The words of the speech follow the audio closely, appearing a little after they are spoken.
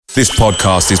This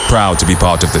podcast is proud to be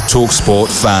part of the TalkSport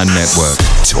Fan Network.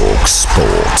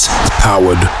 TalkSport.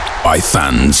 Powered by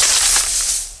fans.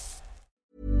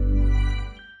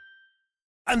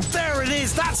 And there it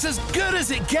is, that's as good as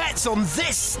it gets on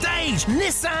this stage.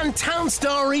 Nissan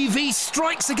Townstar EV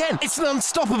strikes again. It's an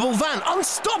unstoppable van,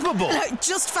 unstoppable.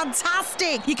 Just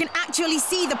fantastic. You can actually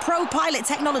see the ProPilot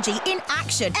technology in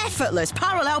action. Effortless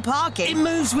parallel parking. It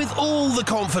moves with all the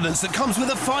confidence that comes with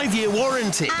a 5-year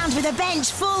warranty. And with a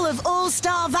bench full of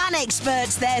all-star van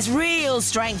experts, there's real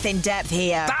strength in depth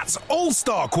here. That's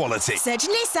all-star quality. Search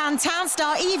Nissan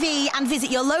Townstar EV and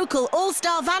visit your local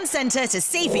all-star van centre to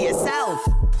see for yourself.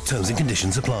 Terms and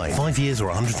conditions apply. 5 years or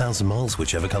 100,000 miles,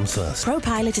 whichever comes first.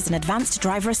 ProPilot is an advanced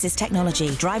driver assist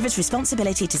technology. Driver's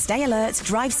responsibility to stay alert,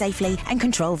 drive safely, and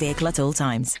control vehicle at all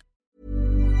times.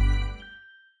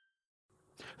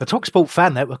 The TalkSport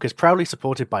Fan Network is proudly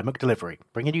supported by McDelivery,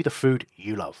 bringing you the food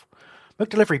you love.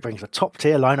 McDelivery brings a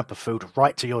top-tier lineup of food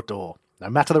right to your door. No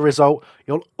matter the result,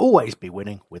 you'll always be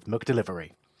winning with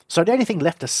McDelivery. So the only thing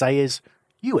left to say is,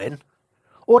 you in?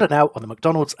 Order now on the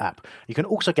McDonald's app. You can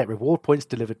also get reward points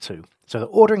delivered too, so that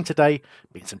ordering today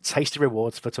means some tasty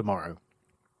rewards for tomorrow.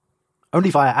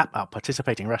 Only via app at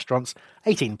participating restaurants,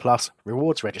 18 plus,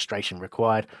 rewards registration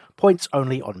required, points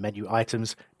only on menu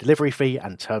items, delivery fee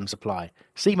and terms apply.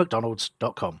 See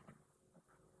mcdonalds.com.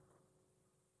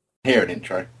 Hear an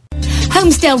intro.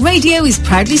 Homesdale Radio is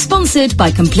proudly sponsored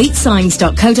by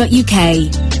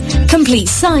CompleteSigns.co.uk. Complete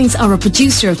Signs are a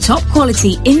producer of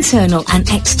top-quality internal and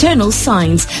external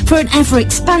signs for an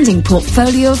ever-expanding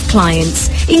portfolio of clients,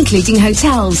 including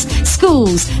hotels,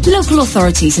 schools, local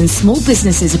authorities and small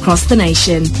businesses across the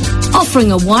nation.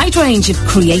 Offering a wide range of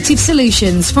creative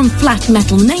solutions from flat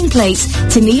metal nameplates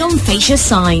to neon fascia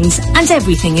signs and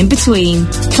everything in between.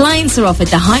 Clients are offered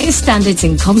the highest standards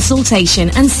in consultation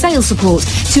and sales support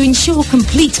to ensure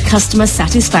complete customer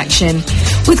satisfaction,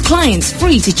 with clients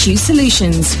free to choose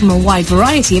solutions from a wide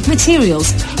variety of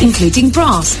materials, including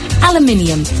brass,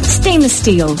 aluminium, stainless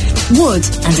steel, wood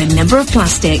and a number of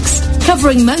plastics.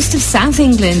 Covering most of South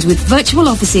England with virtual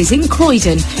offices in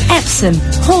Croydon, Epsom,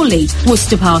 Hawley,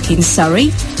 Worcester Park in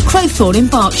Surrey, Crowthorne in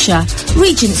Berkshire,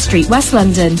 Regent Street, West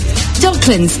London,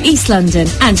 Docklands, East London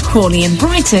and Crawley and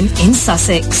Brighton in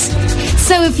Sussex.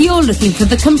 So if you're looking for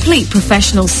the complete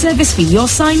professional service for your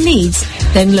sign needs,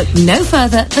 then look no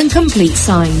further than Complete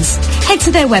Signs. Head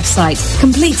to their website,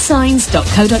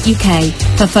 CompleteSigns.co.uk,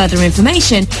 for further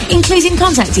information, including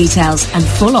contact details and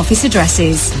full office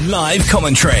addresses. Live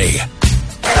commentary.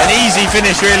 An easy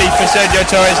finish really for Sergio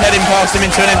Torres, heading past him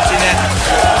into an empty net.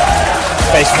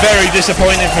 But it's very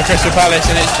disappointing for Crystal Palace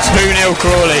and it's 2-0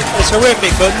 Crawley. It's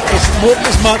horrific, but it's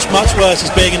much, much worse as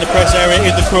being in the press area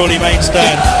in the Crawley main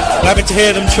stand. And having to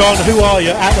hear them chant, "Who are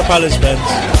you?" at the Palace fans.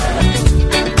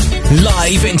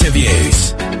 Live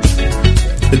interviews.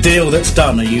 The deal that's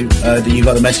done, that you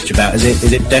got the message about, is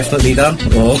it definitely done,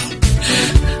 or?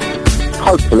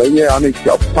 Hopefully, yeah. I need to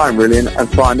get off the phone really and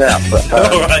find out. But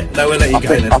all right, no, we'll let you go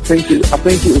then. I think it was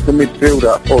the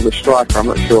midfielder or the striker. I'm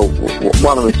not sure.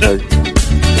 One of the two.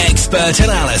 Expert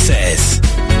analysis.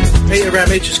 Peter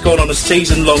Ramage has gone on a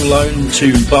season-long loan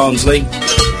to Barnsley.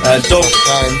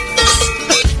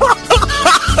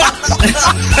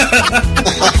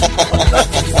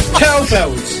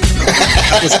 Cowbells.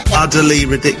 It's utterly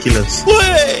ridiculous.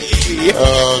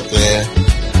 Oh dear.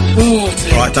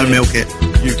 Right, don't milk it.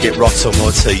 You get rot on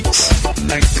my teats.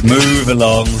 Thanks. Move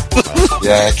along.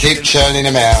 Yeah, keep churning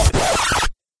them out.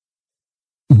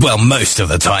 Well, most of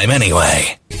the time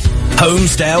anyway.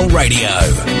 Homesdale Radio.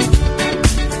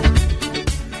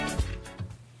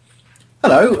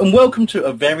 Hello, and welcome to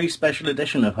a very special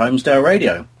edition of Homesdale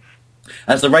Radio.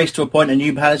 As the race to appoint a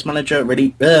new Palace manager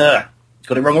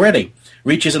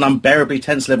reaches an unbearably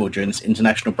tense level during this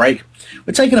international break,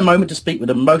 we're taking a moment to speak with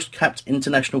the most capped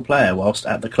international player whilst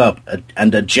at the club,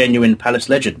 and a genuine Palace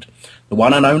legend, the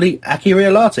one and only Aki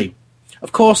Riolati.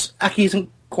 Of course, Aki isn't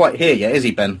quite here yet, is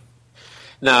he, Ben?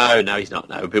 No, he's not.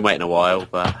 No, we've been waiting a while,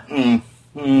 but...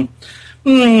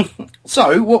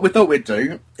 So, what we thought we'd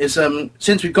do is,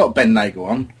 since we've got Ben Nagel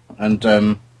on, and,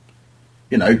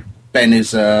 Ben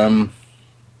is, I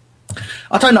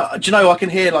don't know, do you know, I can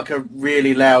hear like a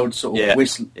really loud sort of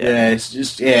whistle. Yeah, it's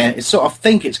just, it's sort of, I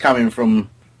think it's coming from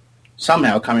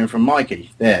Mikey.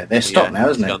 They're stopped now,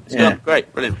 isn't it? Yeah.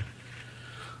 Great, brilliant.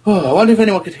 Oh, I wonder if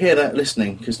anyone could hear that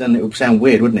listening, because then it would sound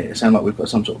weird, wouldn't it? It'd sound like we've got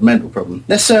some sort of mental problem.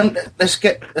 Let's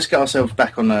get ourselves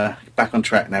back on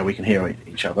track now. We can hear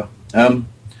each other.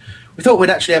 We thought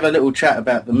we'd actually have a little chat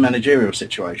about the managerial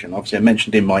situation. Obviously, I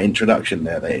mentioned in my introduction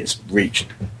there that it's reached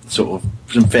sort of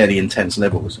some fairly intense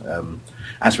levels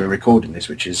as we're recording this,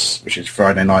 which is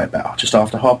Friday night, about just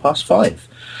after 5:30.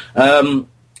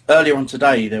 Earlier on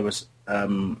today, there was.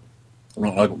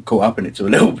 Well, I got caught up in it to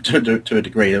a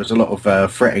degree. There was a lot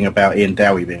of fretting about Ian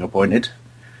Dowie being appointed,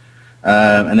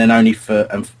 and then only for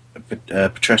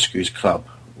Petrescu's club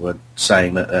were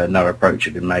saying that no approach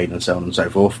had been made and so on and so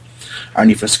forth.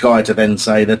 Only for Sky to then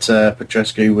say that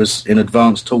Petrescu was in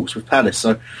advanced talks with Palace.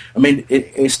 So, I mean,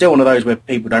 it's still one of those where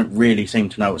people don't really seem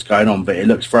to know what's going on, but it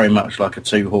looks very much like a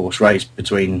two-horse race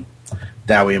between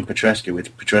Dowie and Petrescu,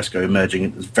 with Petrescu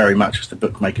emerging very much as the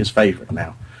bookmaker's favourite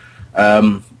now.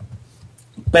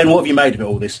 Ben, what have you made of it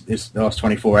all this last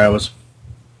 24 hours?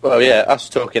 Well, yeah, us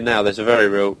talking now, there's a very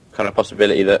real kind of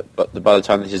possibility that by the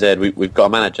time this is aired, we've got a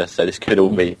manager, so this could all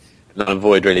be null and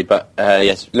void, really. But,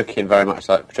 yes, looking very much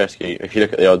like Petrescu. If you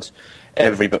look at the odds,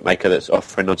 every bookmaker that's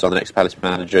offering odds on the next Palace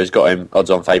manager has got him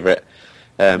odds-on favourite.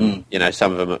 You know,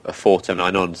 some of them are 4 to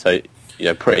 9 on, so, you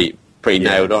know, pretty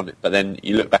nailed on. But then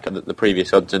you look back at the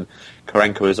previous odds, and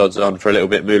Karanka was odds on for a little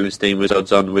bit, Moulenstein was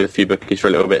odds on with a few bookies for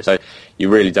a little bit, so you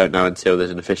really don't know until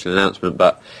there's an official announcement.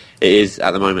 But it is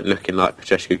at the moment looking like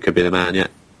Petrescu could be the man, yeah.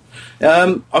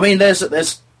 I mean, there's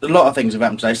a lot of things have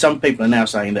happened today. Some people are now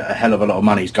saying that a hell of a lot of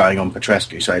money is going on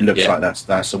Petrescu, so it looks like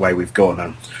that's the way we've gone.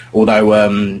 And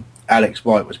although Alex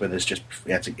White was with us, just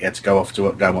he had to go off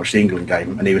to go and watch the England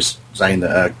game, and he was saying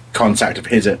that a contact of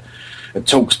his at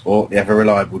TalkSport, the ever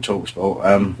reliable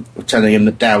TalkSport, telling him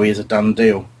that Dowie is a done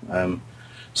deal.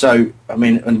 So, I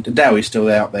mean, and Dowie's still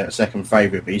out there at second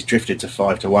favourite, but he's drifted to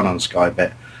 5 to 1 on Sky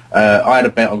Bet. I had a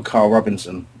bet on Carl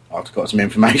Robinson. I've got some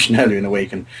information earlier in the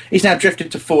week, and he's now drifted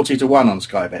to 40 to 1 on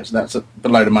Sky Bet. So that's a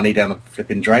load of money down the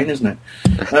flipping drain, isn't it?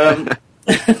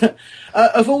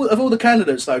 Of all the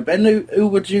candidates, though, Ben, who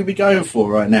would you be going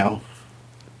for right now?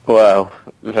 Well,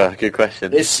 good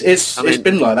question. It's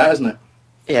been like that, hasn't it?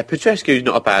 Yeah, Petrescu's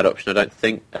not a bad option, I don't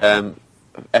think.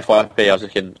 FYP, I was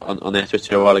looking on their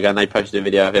Twitter a while ago, and they posted a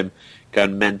video of him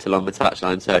going mental on the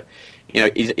touchline. So, you know,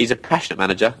 he's a passionate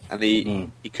manager, and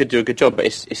he could do a good job, but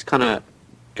it's kind of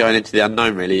going into the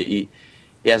unknown, really.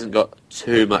 He hasn't got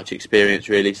too much experience,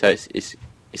 really, so it's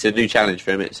a new challenge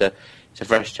for him. It's a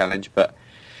fresh challenge, but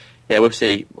yeah, we'll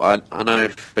see. I know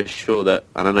for sure that,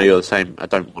 and I know you're the same, I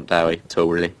don't want Dowie at all,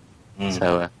 really.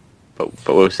 So,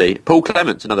 but we'll see. Paul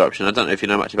Clement's another option. I don't know if you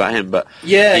know much about him, but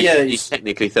he's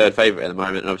technically third favourite at the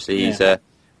moment. And obviously, he's a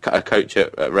coach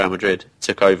at Real Madrid.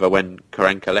 Took over when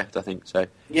Karanka left, I think. So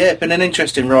yeah, been an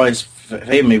interesting rise for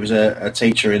him. He was a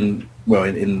teacher in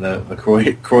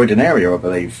the Croydon area, I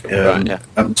believe, up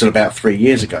until about 3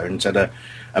 years ago, and had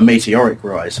a meteoric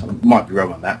rise. I might be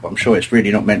wrong on that, but I'm sure it's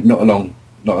really not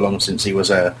long since he was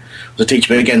a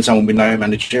teacher, but again, someone with no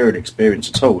managerial experience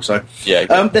at all. So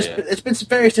there's been some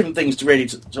various different things to really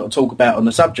sort of talk about on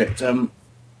the subject. I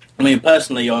mean,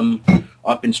 personally,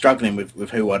 I've been struggling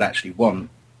with who I'd actually want.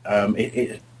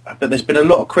 But there's been a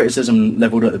lot of criticism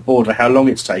levelled at the board for how long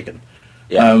it's taken.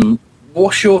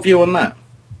 What's your view on that?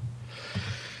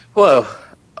 Well,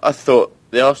 I thought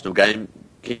the Arsenal game,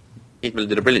 Keith Millen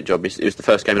did a brilliant job. It was the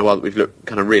first game in a while that we've looked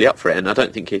kind of really up for it, and I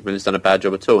don't think Keith Millen's done a bad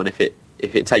job at all. And if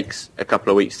it takes a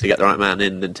couple of weeks to get the right man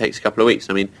in, then it takes a couple of weeks.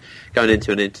 I mean, going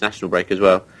into an international break as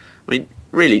well. I mean,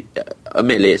 really,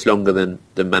 admittedly, it's longer than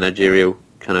the managerial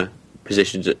kind of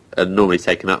positions that are normally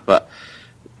taken up. But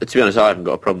to be honest, I haven't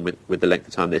got a problem with the length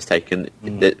of time that it's taken.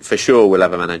 For sure, we'll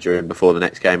have a manager in before the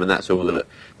next game, and that's all that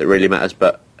really matters.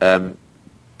 But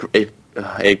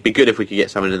it'd be good if we could get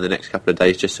someone in the next couple of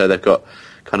days, just so they've got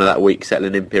kind of that week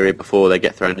settling in period before they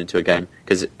get thrown into a game,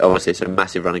 because obviously it's a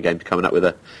massive running game coming up with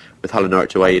Hull and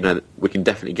Norwich away. You know, we can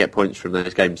definitely get points from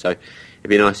those games, so it'd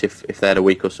be nice if they had a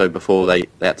week or so before they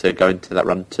had to go into that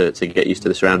run to get used to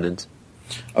the surroundings.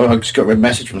 I just got a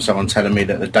message from someone telling me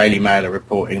that the Daily Mail are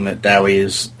reporting that Dowie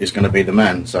is going to be the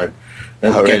man. So,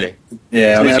 really?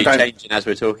 Yeah, I mean, it's changing as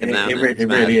we're talking now. It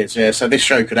really is. Yeah. So this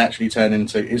show could actually turn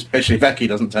into, especially if Becky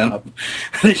doesn't turn up,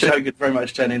 this show could very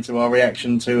much turn into our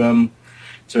reaction to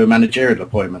a managerial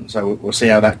appointment. So we'll see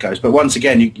how that goes. But once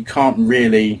again, you can't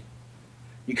really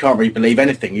believe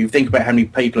anything. You think about how many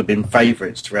people have been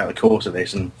favourites throughout the course of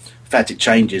this, and the fact it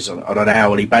changes on an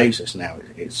hourly basis now.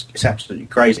 It's absolutely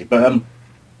crazy. But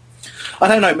I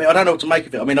don't know. I don't know what to make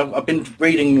of it. I mean, I've been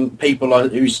reading people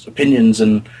whose opinions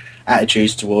and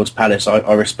attitudes towards Palace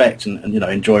I respect and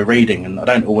enjoy reading, and I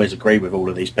don't always agree with all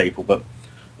of these people. But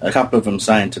a couple of them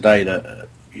saying today that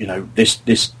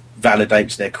this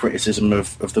validates their criticism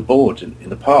of the board in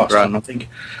the past, right.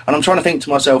 And I'm trying to think to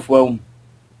myself, well,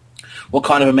 what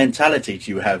kind of a mentality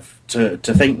do you have to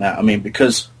think that? I mean,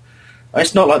 because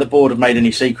it's not like the board have made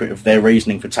any secret of their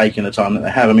reasoning for taking the time that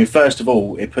they have. I mean, first of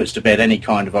all, it puts to bed any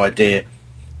kind of idea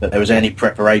that there was any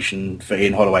preparation for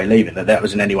Ian Holloway leaving, that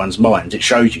was in anyone's mind. It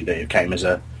shows you that it came as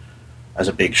a as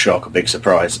a big shock, a big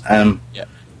surprise. Yeah.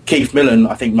 Keith Millen,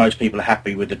 I think most people are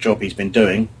happy with the job he's been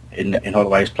doing in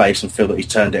Holloway's place and feel that he's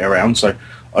turned it around. So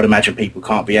I'd imagine people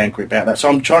can't be angry about that. So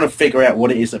I'm trying to figure out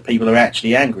what it is that people are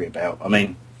actually angry about. I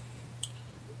mean,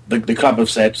 the club have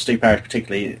said, Steve Parish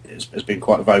particularly has been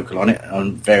quite vocal on it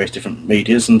on various different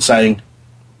medias and saying,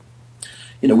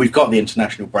 you know, we've got the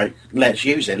international break, let's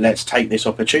use it, let's take this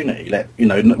opportunity.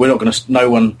 We're not going to, no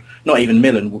one, not even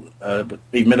Millen, but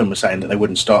even Millen was saying that they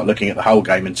wouldn't start looking at the whole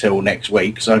game until next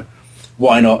week. So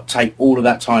why not take all of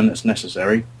that time that's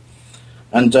necessary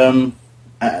and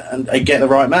get the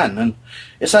right man? And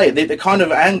I say the kind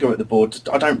of anger at the board,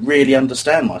 I don't really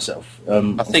understand myself.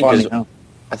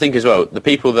 I think as well, the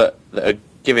people that are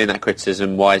giving that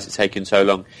criticism, why is it taking so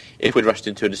long? If we'd rushed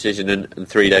into a decision and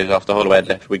 3 days after Holloway had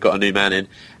left, we got a new man in,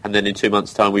 and then in 2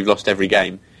 months' time we've lost every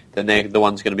game, then they're the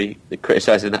ones going to be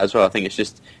criticising that as well. I think it's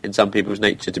just in some people's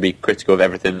nature to be critical of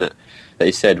everything that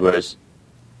he said, whereas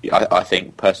I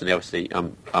think personally, obviously,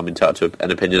 I'm entitled to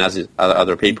an opinion as is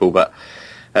other people, but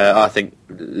I think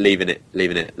leaving it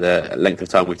the length of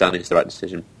time we've done is the right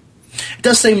decision. It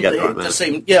does seem that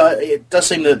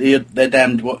they're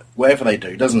damned whatever they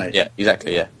do, doesn't it? Yeah,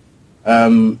 exactly. Yeah.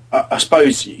 I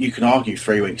suppose you can argue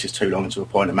 3 weeks is too long to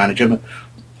appoint a manager, but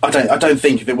I don't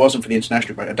think if it wasn't for the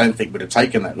international break, I don't think it would have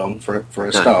taken that long for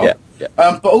a start. Yeah.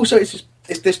 But also, it's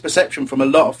this perception from a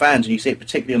lot of fans, and you see it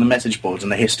particularly on the message boards,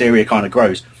 and the hysteria kind of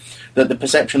grows, that the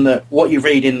perception that what you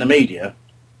read in the media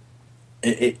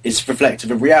is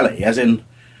reflective of reality, as in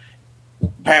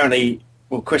apparently.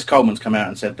 Well, Chris Coleman's come out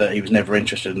and said that he was never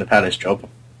interested in the Palace job,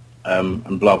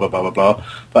 and blah blah blah blah blah.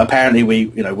 But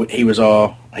apparently, he was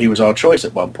our choice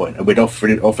at one point, and we'd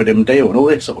offered him a deal and all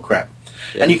this sort of crap.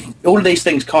 Yeah. And all of these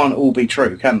things can't all be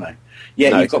true, can they?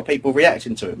 Yeah, you've got people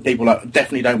reacting to it. People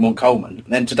definitely don't want Coleman.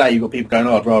 And then today you've got people going,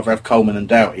 I'd rather have Coleman than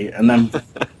Doughty. And then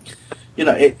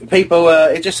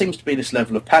it just seems to be this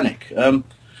level of panic.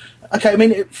 Okay, I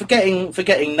mean,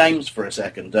 forgetting names for a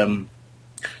second.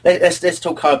 Let's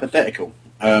talk hypothetical.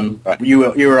 Right. You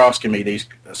were asking me these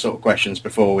sort of questions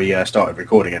before we started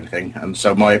recording anything, and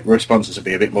so my responses will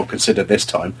be a bit more considered this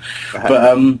time. Right.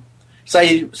 But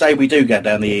say we do get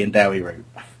down the Ian Dowie route.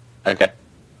 Okay.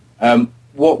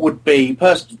 What would be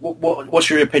what's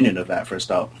your opinion of that for a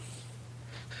start?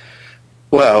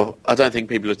 Well, I don't think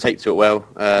people would take to it well.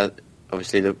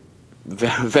 Obviously, the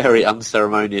very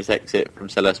unceremonious exit from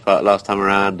Selhurst Park last time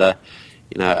around.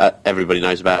 Everybody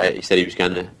knows about it. He said he was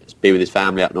going to be with his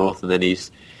family up north, and then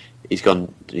he's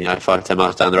gone 5-10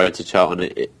 miles down the road to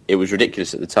Charlton. It was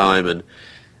ridiculous at the time, and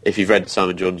if you've read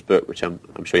Simon Jordan's book, which I'm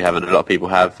sure you haven't, a lot of people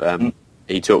have,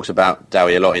 he talks about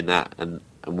Dowie a lot in that and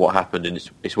what happened, and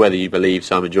it's whether you believe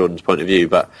Simon Jordan's point of view,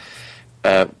 but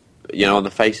on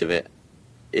the face of it,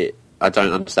 I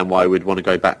don't understand why we'd want to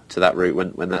go back to that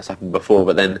route when that's happened before.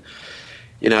 But then,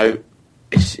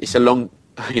 it's a long,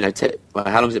 how long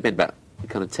has it been? About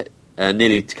kind of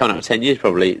nearly coming up to 10 years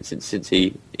probably since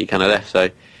he kind of left. So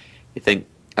you think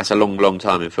that's a long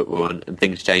time in football, and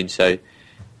things change. So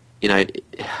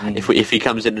if he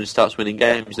comes in and starts winning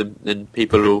games, then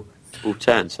people will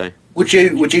turn. So would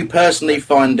you personally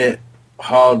find it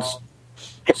hard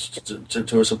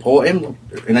to support him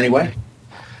in any way?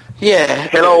 Yeah.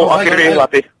 Hello, Aki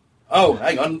Riihilahti. Oh,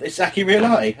 hang on, it's Aki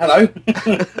Riihilahti. Hello.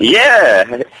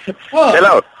 Yeah. Oh,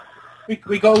 hello.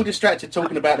 We got all distracted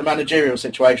talking about the managerial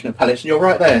situation at Palace, and you're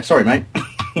right there. Sorry, mate.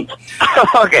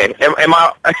 Okay. Am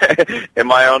I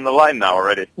on the line now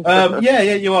already? Yeah,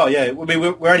 you are. Yeah,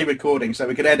 we're only recording, so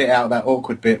we could edit out that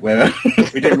awkward bit where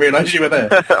we didn't realise you were there.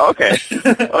 Okay.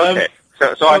 Okay.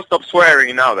 So I stop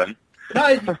swearing now then.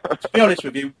 No, to be honest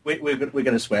with you, we're going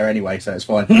to swear anyway, so it's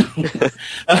fine. Yeah.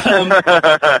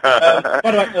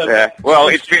 Well,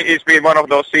 it's been one of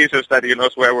those seasons that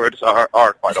swear words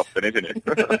are quite often, isn't it?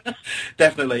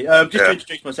 Definitely. Just to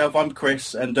introduce myself, I'm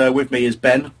Chris, and with me is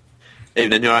Ben.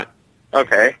 Evening, you alright?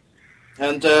 Okay.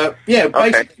 And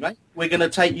basically, mate, we're going to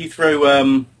take you through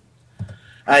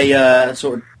a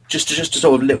sort of just to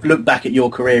sort of look back at your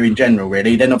career in general,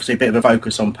 really. Then obviously a bit of a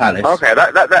focus on Palace. Okay,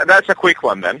 that's a quick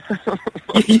one then.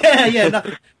 yeah,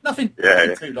 nothing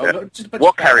too long. Yeah.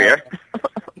 What career?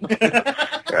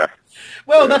 Yeah.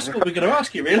 Well, that's what we're going to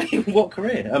ask you, really. What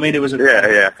career? I mean, it was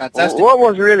fantastic. What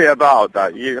was really about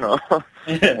that, Yeah.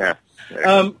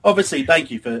 Obviously,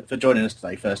 thank you for joining us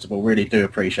today. First of all, really do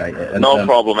appreciate it. And, no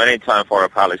problem. Anytime for a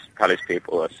Palace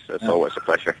people. It's always a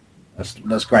pleasure.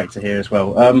 That's great to hear as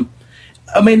well.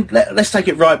 I mean, let's take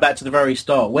it right back to the very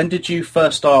start. When did you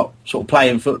first start sort of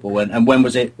playing football, and when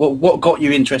was it? What got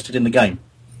you interested in the game?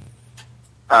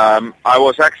 I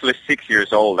was actually 6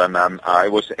 years old, and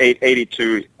it was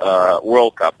 82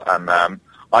 World Cup, and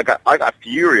I got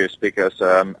furious because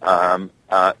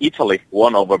Italy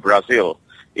won over Brazil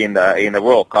in the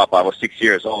World Cup. I was 6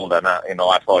 years old, and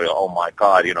I thought, oh my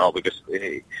God, because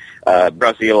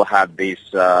Brazil had these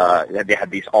they had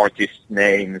these artist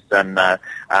names, and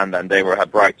then they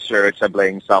had bright shirts and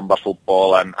playing samba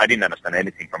football, and I didn't understand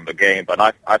anything from the game, but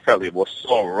I felt it was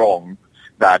so wrong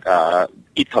that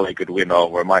Italy could win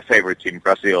over my favorite team,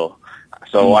 Brazil.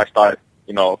 So I started,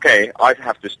 okay, I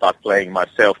have to start playing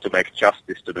myself to make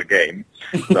justice to the game.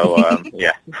 So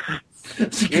yeah.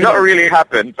 Not really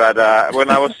happened, but when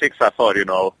I was 6, I thought,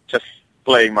 just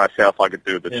playing myself, I could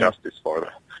do the justice for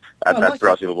that. And that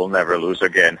Brazil will never lose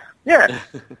again. Yeah,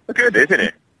 good, isn't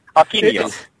it?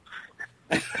 Aquino.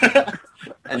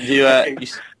 And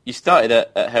you started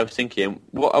at Helsinki, and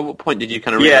at what point did you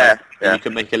kind of realize that you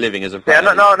could make a living as a player?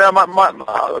 Yeah, no.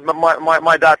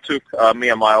 My dad took me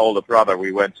and my older brother.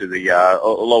 We went to the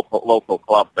local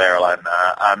club there,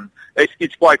 and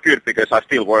it's quite good because I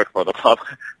still work for the club.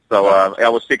 So I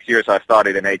was 6 years. I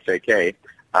started in HJK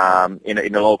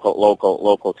in a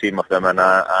local team of them, and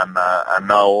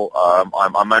now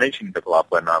I'm managing the club.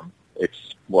 And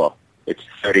it's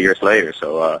 30 years later.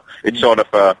 So it's sort of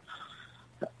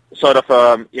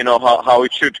how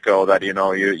it should go. That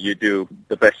you do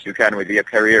the best you can with your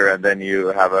career, and then you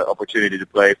have an opportunity to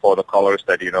play for the colors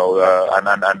that and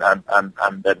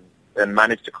then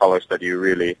manage the colors that you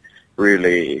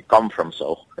really come from.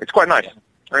 So it's quite nice.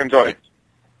 I enjoy it.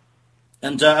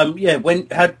 And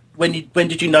when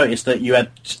did you notice that you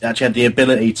actually had the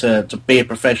ability to be a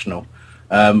professional?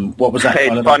 What was that?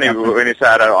 It's funny when you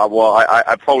said,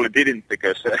 I probably didn't,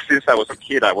 because since I was a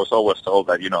kid, I was always told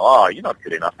that you're not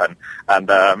good enough, and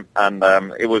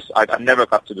it was I never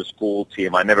got to the school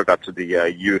team, I never got to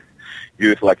the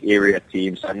youth like area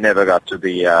teams, I never got to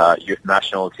the youth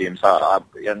national teams,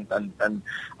 and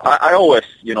I always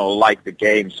liked the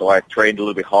game, so I trained a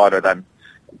little bit harder than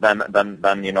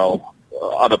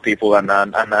other people, and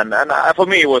for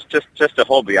me it was just a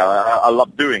hobby. I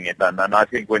love doing it, and I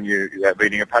think when you're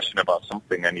passionate about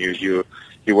something and you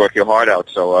work your heart out.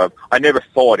 So I never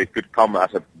thought it could come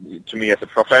to me as a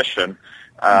profession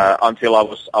until I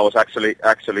was actually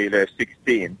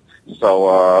 16.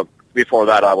 So before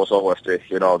that I was always the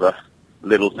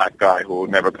little fat guy who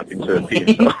never got into a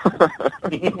team. So.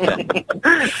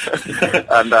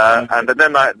 and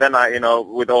then I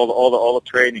with all the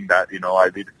training that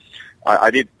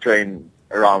I did train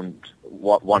around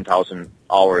 1,000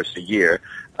 hours a year,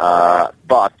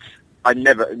 but I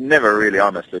never really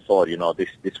honestly thought,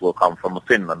 this will come from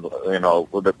Finland,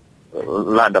 with the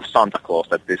land of Santa Claus,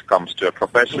 that this comes to a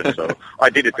profession. So I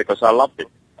did it because I loved it.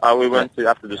 We went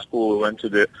after the school, we went to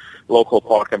the local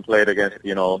park and played against,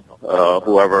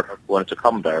 whoever wanted to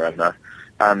come there, and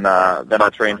then I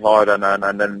trained hard, and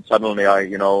then suddenly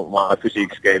my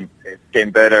physique came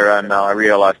better, and I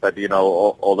realized that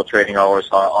all the training hours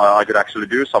I could actually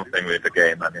do something with the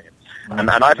game, and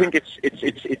I think it's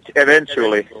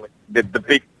eventually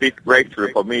the big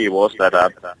breakthrough for me was that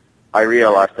I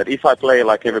realized that if I play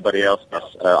like everybody else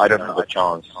does, I don't have a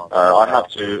chance. I have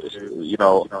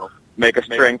to make a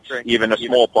strength even a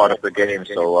small part of the game.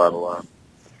 So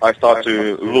I start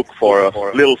to look for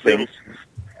little things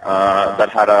that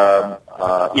had a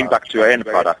impact to an end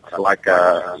product, like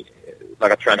a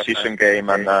transition game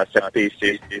and set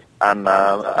pieces, and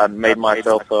made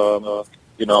myself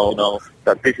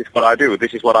that this is what I do,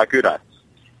 this is what I'm good at.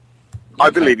 I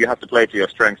believe you have to play to your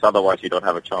strengths, otherwise you don't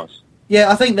have a chance. Yeah,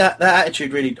 I think that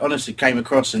attitude really honestly came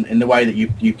across in the way that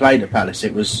you played at Palace.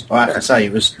 It was, I have to say,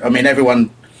 it was. I mean,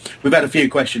 everyone. We've had a few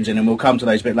questions in, and we'll come to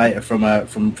those a bit later from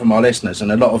our listeners,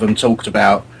 and a lot of them talked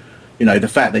about the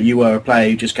fact that you were a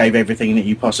player who just gave everything that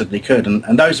you possibly could,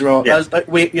 and those are all. Yeah.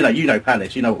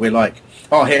 Palace, you know what we're like.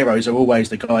 Our heroes are always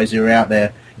the guys who are out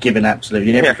there giving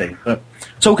absolutely everything. Yeah. But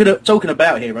talking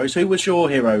about heroes, who was your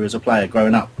hero as a player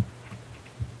growing up?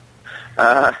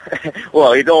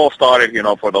 Well, it all started,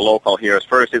 for the local heroes.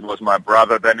 First, it was my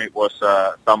brother. Then it was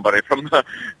somebody from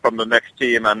the next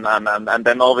team, and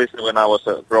then obviously when I was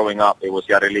growing up, it was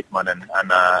Jari Litmanen,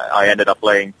 and I ended up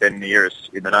playing 10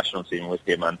 years in the national team with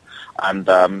him, and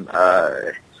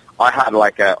I had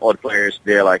like odd players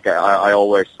there. Like I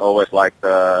always liked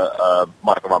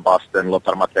Marco van Basten,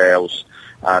 Lothar Matthäus.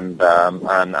 And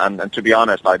to be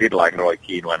honest, I did like Roy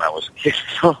Keane when I was a kid.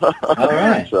 So, all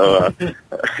right. So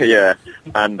yeah,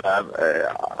 and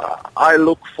I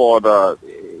look for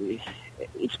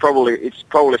it's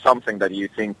probably something that you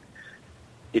think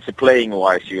it's a playing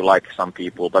wise you like some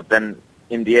people, but then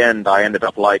in the end I ended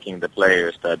up liking the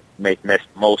players that made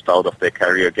most out of their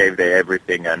career, gave their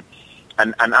everything, and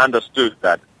understood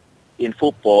that in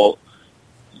football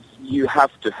you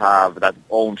have to have that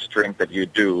own strength that you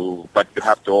do, but you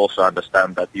have to also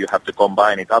understand that you have to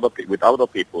combine it with other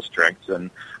people's strengths,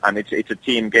 and it's a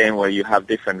team game where you have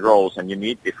different roles and you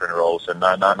need different roles, and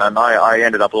I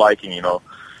ended up liking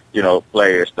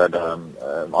players that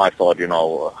I thought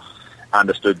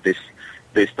understood this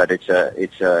that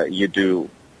it's a you do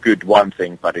good one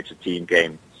thing, but it's a team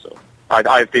game. So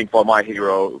I think for my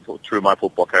hero through my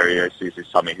football career is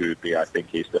Sami Hyypiä. I think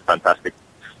he's the fantastic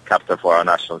captain for our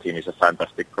national team. He's a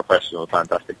fantastic professional,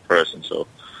 fantastic person. So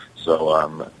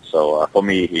for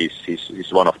me,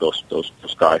 he's one of those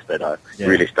guys that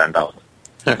really stand out.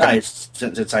 He's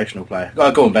a sensational player.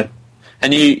 Go on, Ben.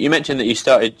 And you mentioned that you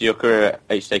started your career at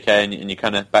HJK and you're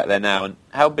kind of back there now. And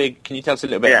how big? Can you tell us a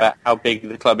little bit about how big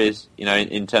the club is?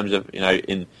 In terms of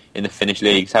in the Finnish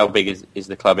leagues, how big is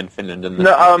the club in Finland? And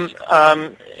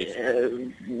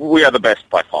we are the best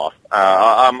by far.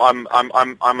 I'm a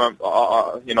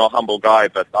humble guy,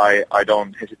 but I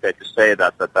don't hesitate to say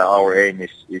that our aim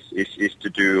is to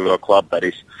do a club that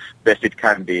is best it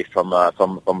can be from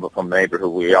the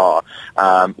neighborhood we are.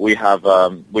 We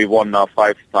won now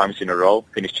 5 times in a row,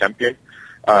 Finnish champion,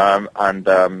 and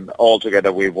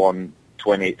altogether we won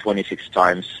 26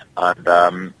 times,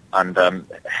 and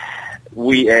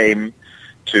we aim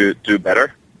to do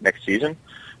better next season,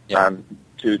 and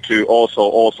to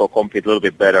also compete a little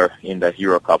bit better in the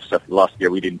Euro Cups. Last year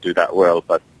we didn't do that well,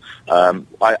 but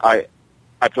I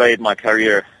played my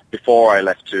career before I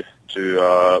left to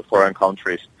foreign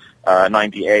countries.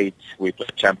 98 we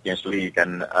played Champions League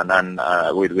and then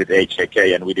with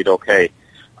HJK, and we did okay.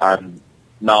 And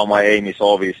now my aim is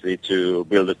obviously to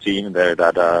build a team there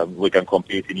that we can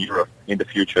compete in Europe in the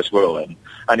future as well. And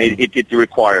it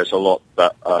requires a lot.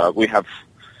 But we have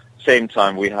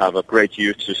a great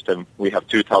youth system. We have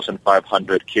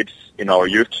 2,500 kids in our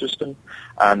youth system,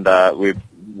 and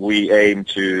we aim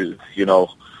to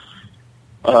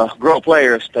grow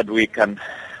players that we can,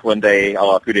 when they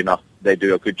are good enough, they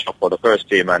do a good job for the first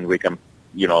team, and we can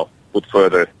put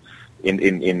further in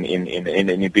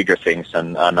bigger things,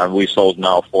 and we sold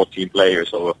now 14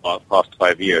 players over the past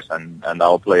 5 years, and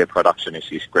our player production is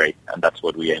great, and that's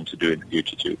what we aim to do in the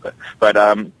future too. But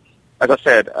as I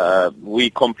said,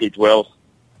 we compete well.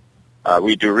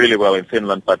 We do really well in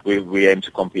Finland, but we aim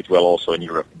to compete well also in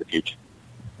Europe in the future.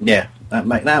 Yeah, that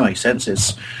makes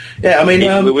sense. I mean,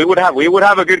 we would have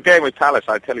a good game with Palace,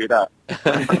 I tell you that.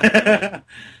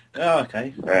 Oh,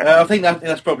 okay. I think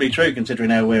that's probably true, considering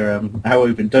how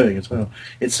we've been doing as well.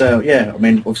 It's I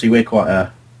mean, obviously we're quite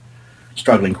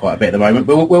struggling quite a bit at the moment,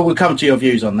 but we'll come to your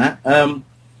views on that. When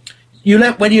you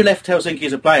left Helsinki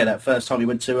as a player that first time you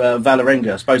went to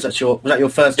Vålerenga. I suppose was that your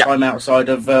first time outside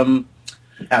of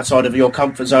your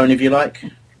comfort zone, if you like?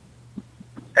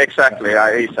 Exactly,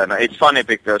 Ethan. It's funny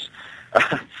because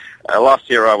last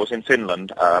year I was in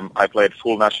Finland. I played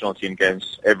full national team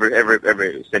games,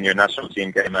 every senior national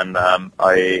team game, and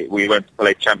we went to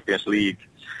play Champions League,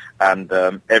 and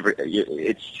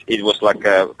it was like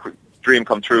a dream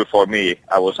come true for me.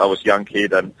 I was a young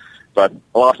kid, but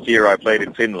last year I played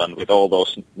in Finland with all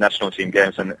those national team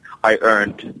games, and I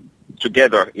earned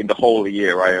together in the whole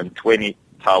year I earned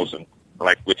 20,000,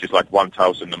 which is like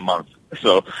 1,000 a month.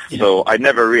 So I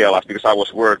never realized, because I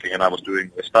was working and I was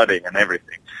doing studying and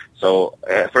everything. So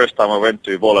first time I went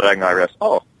to Vålerenga, I realized,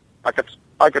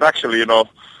 I could actually,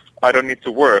 I don't need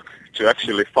to work to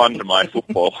actually fund my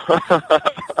football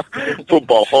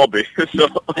hobby. So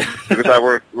because I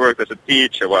worked as a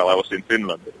teacher while I was in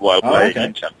Finland while playing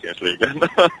in Champions League.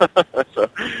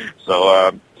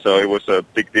 So it was a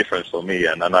big difference for me,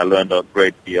 and I learned a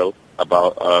great deal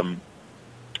about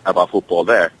football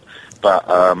there. But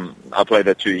I played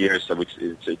there 2 years, which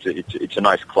it's a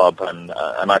nice club, and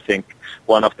I think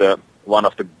one of the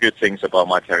good things about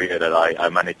my career that I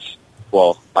managed.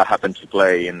 Well, I happened to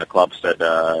play in the clubs that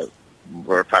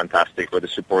were fantastic, where the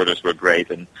supporters were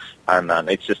great, and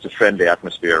it's just a friendly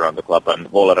atmosphere around the club. And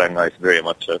Vålerenga is very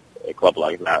much a club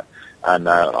like that. And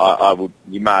I would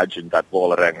imagine that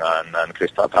Vålerenga and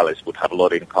Crystal Palace would have a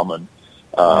lot in common.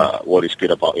 What is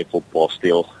good about in football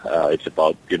still, it's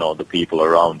about the people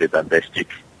around it, and they stick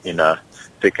in a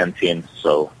thick and thin.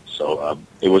 So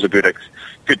it was a good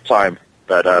time.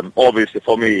 But obviously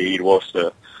for me it was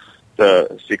the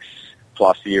 6+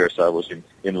 years I was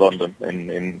in London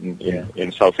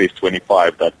in Southeast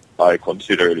 25 that I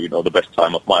consider the best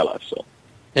time of my life. So.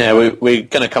 Yeah, we're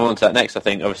going to come on to that next. I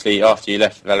think obviously after you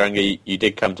left Vålerenga, you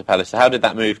did come to Palace. So how did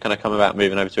that move kind of come about,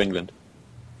 moving over to England?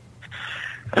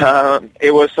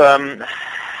 It was.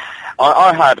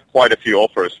 I had quite a few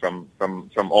offers from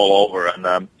all over,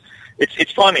 and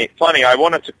it's funny. I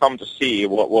wanted to come to see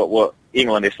what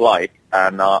England is like,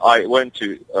 and I went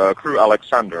to Crew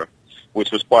Alexander,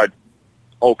 which was quite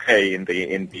okay in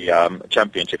the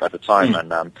championship at the time,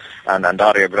 and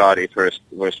Dario Gradi first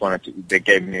wanted to, they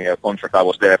gave me a contract. I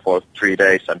was there for 3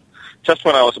 days, and just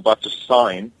when I was about to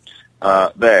sign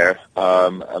there,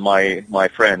 my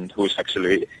friend, who's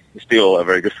actually still a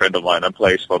very good friend of mine and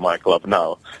plays for my club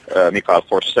now, Mikael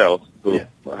Forsell, who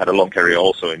had a long career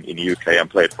also in the UK and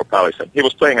played for Palace. And he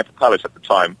was playing at the Palace at the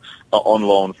time on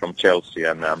loan from Chelsea,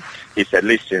 and he said,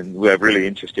 "Listen, we're really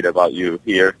interested about you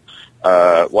here.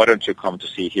 Why don't you come to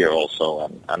see here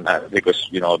also?" And because,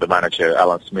 you know, the manager,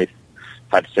 Alan Smith,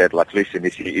 had said, like, "Listen,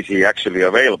 is he actually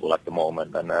available at the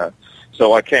moment?" And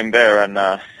so I came there and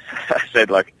I said,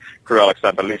 like, "Crew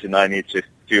Alexander, listen, I need a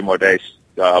few more days.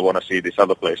 I want to see this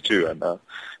other place too." And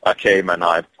I came and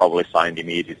I probably signed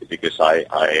immediately because I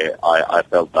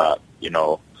felt that, you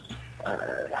know,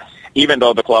 even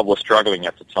though the club was struggling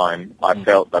at the time, I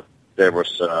felt that there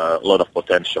was a lot of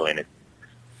potential in it.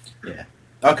 Yeah.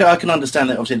 I can understand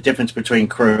that, obviously, the difference between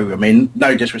Crew. I mean,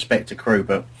 no disrespect to Crew,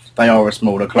 but they are a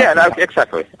smaller club. Yeah, no,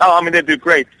 exactly. I mean, they do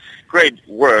great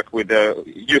work with the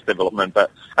youth development,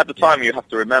 but at the time you have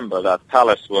to remember that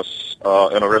Palace was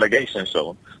in a relegation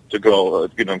zone to go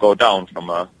down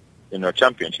from a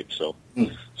championship. So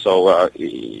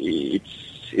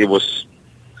it was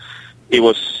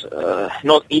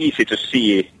not easy to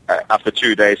see after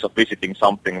 2 days of visiting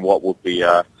something what would be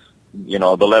the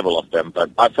level of them. But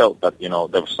I felt that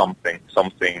there was something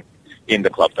in the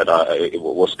club that it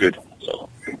was good. So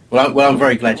well, I'm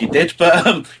very glad you did.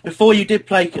 But before you did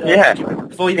play,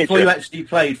 before you actually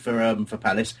played for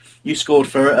Palace, you scored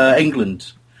for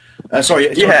England.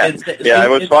 It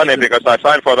was funny because I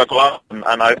signed for the club and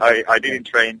I didn't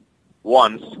train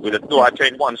once with I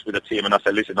trained once with the team, and I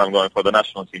said, "Listen, I'm going for the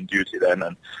national team duty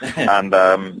then," and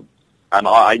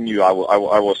I knew I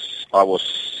was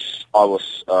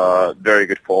very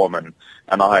good form, and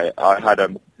I had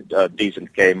a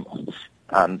decent game,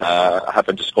 and I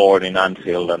happened to score in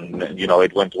Anfield, and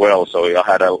it went well, so I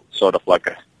had a sort of like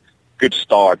a good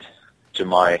start to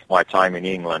my time in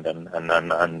England,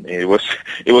 and it was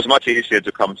much easier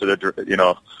to come to the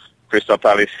Crystal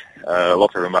Palace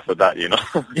locker room after that,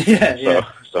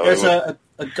 So there's a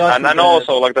guy, and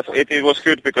also like it was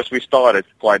good because we started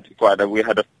quite. We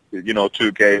had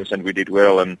 2 games and we did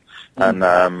well, and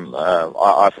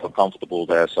I felt comfortable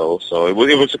there. So it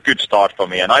was a good start for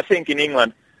me, and I think in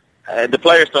England. The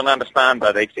players don't understand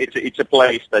that it's a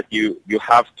place that you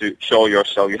have to show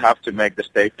yourself. You have to make the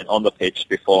statement on the pitch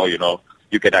before you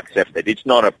get accepted. It's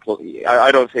not I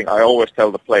don't think. I always tell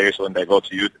the players when they go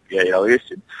to UTPA,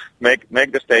 listen, make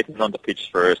the statement on the pitch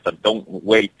first, and don't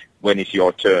wait when it's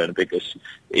your turn because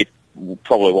it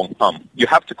probably won't come. You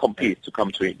have to compete to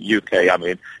come to UK. I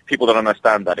mean, people don't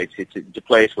understand that it's a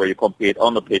place where you compete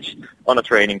on the pitch, on a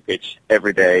training pitch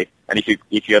every day, and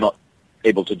if you're not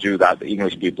able to do that, the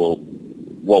English people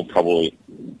won't probably,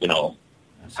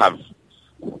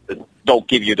 don't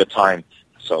give you the time.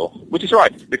 So, which is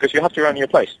right, because you have to run your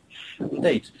place.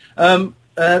 Indeed. One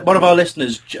of our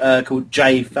listeners called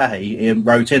Jay Fahey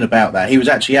wrote in about that. He was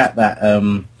actually at that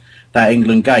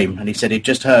England game, and he said he'd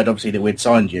just heard, obviously, that we'd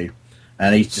signed you,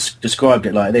 and he just described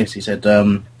it like this. He said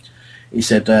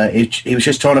he was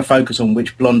just trying to focus on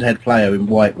which blonde-haired player in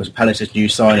white was Palace's new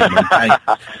signing.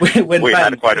 We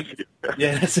had quite a few.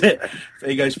 Yeah, that's it.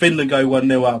 He goes, Finland go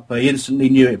 1-0 up. He instantly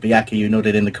knew it'd be Aki who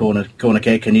nodded in the corner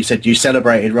kick, and he said you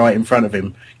celebrated right in front of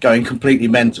him, going completely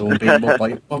mental and being mobbed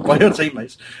by your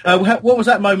teammates. What was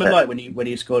that moment like when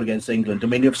you scored against England? I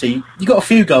mean, obviously you got a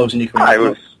few goals in your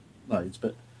career. Loads,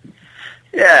 but.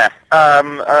 Yeah,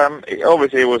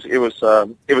 obviously it was a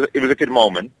good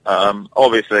moment.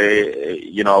 Obviously,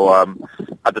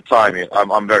 at the time,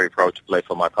 I'm very proud to play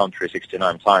for my country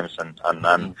 69 times,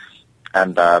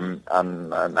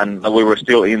 and we were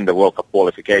still in the World Cup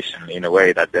qualification in a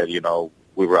way that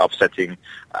we were upsetting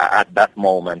at that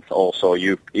moment. Also,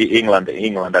 England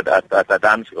at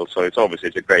Anfield. So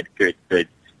it's a great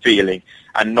feeling,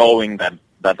 and knowing that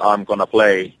I'm gonna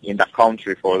play in that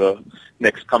country for the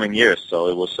next coming years. So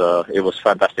it was a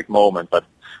fantastic moment, but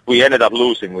we ended up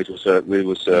losing, which was a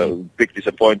big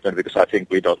disappointment because I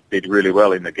think we did really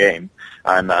well in the game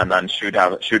and should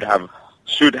have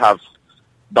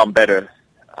done better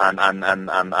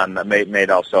and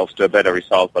made ourselves to a better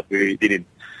result, but we didn't.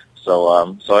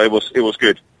 So it was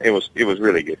good. It was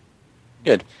really good.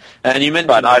 Good. And you mentioned,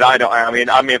 but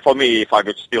I mean, for me, if I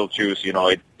could still choose,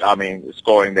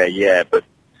 scoring there, yeah, but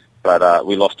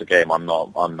we lost the game. I'm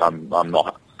not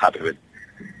happy with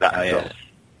that. Oh, yeah.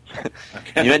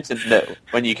 You mentioned that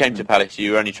when you came to Palace,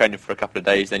 you were only training for a couple of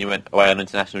days, then you went away on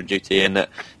international duty, and that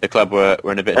the club were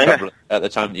in a bit of trouble at the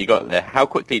time that you got there. How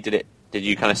quickly did it did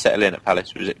you kind of settle in at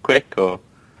Palace? Was it quick or?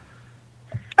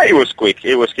 It was quick.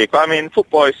 I mean,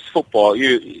 football is football.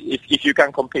 If you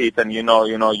can compete and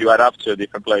you adapt to a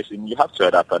different place, and you have to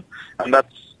adapt, and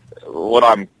that's what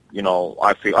I'm.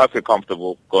 I feel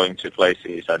comfortable going to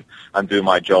places and do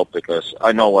my job because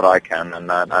I know what I can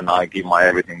and I give my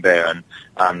everything there,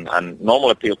 and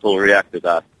normally people react to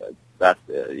that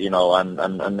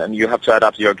and you have to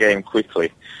adapt your game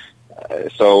quickly.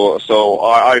 So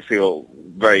I feel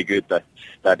very good that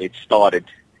it started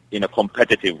in a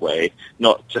competitive way,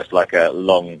 not just like a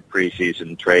long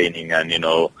pre-season training and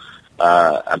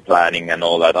and planning and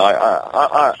all that.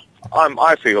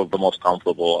 I feel the most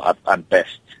comfortable and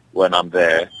best when I'm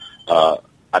there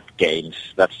at games.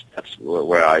 That's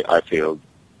where I feel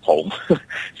home.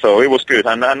 So it was good,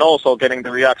 and also getting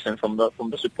the reaction from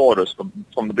the supporters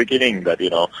from the beginning that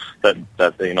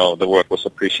the work was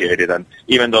appreciated, and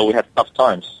even though we had tough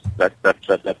times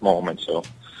that moment.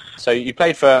 So you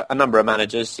played for a number of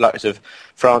managers, like of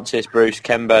Francis, Bruce,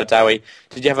 Kemba, Dowie.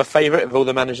 Did you have a favourite of all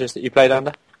the managers that you played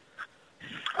under?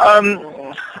 I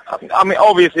mean,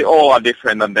 obviously all are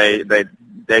different, and they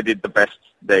did the best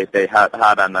they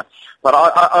had, and but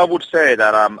I would say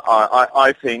that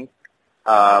I think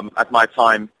at my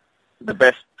time the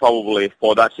best probably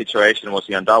for that situation was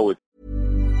Ian Dowie.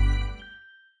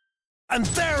 And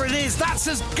there it is, that's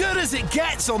as good as it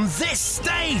gets on this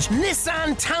stage.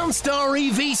 Nissan Townstar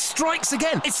EV strikes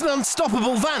again. It's an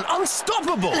unstoppable van,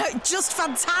 unstoppable. Just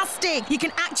fantastic. You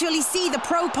can actually see the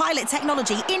ProPilot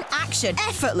technology in action.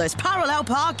 Effortless parallel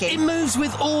parking. It moves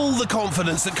with all the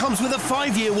confidence that comes with a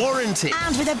 5-year warranty.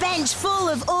 And with a bench full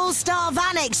of all-star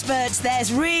van experts,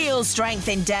 there's real strength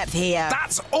in depth here.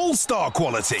 That's all-star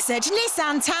quality. Search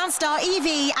Nissan Townstar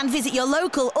EV and visit your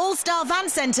local all-star van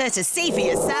centre to see for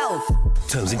yourself.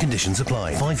 Terms and conditions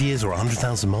apply. 5 years or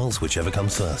 100,000 miles, whichever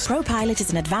comes first. ProPilot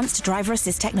is an advanced driver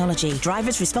assist technology.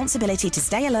 Driver's responsibility to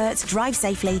stay alert, drive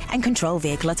safely, and control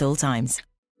vehicle at all times.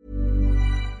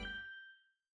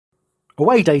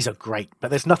 Away days are great, but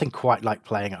there's nothing quite like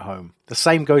playing at home. The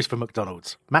same goes for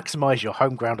McDonald's. Maximise your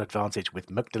home ground advantage with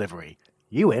McDelivery.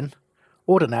 You in?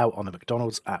 Order now on the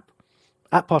McDonald's app.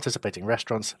 At participating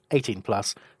restaurants, 18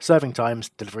 plus, serving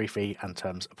times, delivery fee and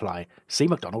terms apply. See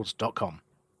mcdonalds.com.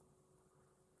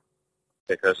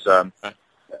 Because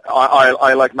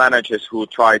I like managers who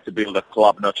try to build a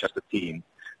club, not just a team,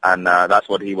 and that's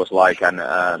what he was like, and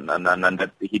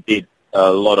that he did a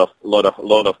lot of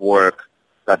work.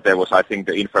 That there was, I think,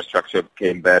 the infrastructure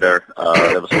became better.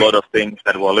 There was a lot of things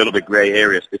that were a little bit grey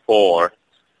areas before,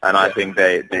 and I think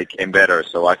they came better.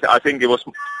 So I think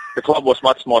the club was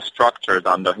much more structured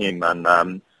under him,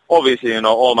 and obviously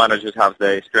all managers have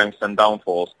their strengths and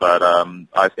downfalls, but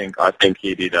I think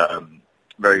he did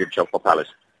very good job for Palace.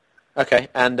 Okay,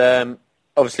 and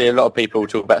obviously a lot of people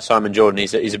talk about Simon Jordan.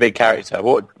 He's a big character.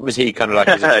 What was he kind of like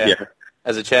as a chairman? Yeah.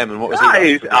 As a chairman, what was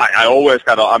he like? I always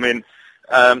kind of. I mean,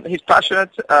 he's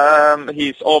passionate.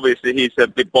 He's a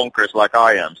bit bonkers like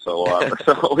I am. So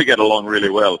so we get along really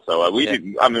well. So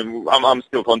I'm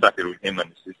still contacted with him,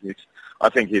 and I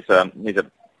think I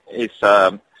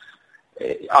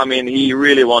mean, he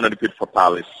really wanted good for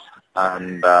Palace,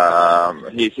 and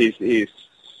he's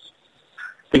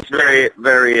very,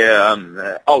 very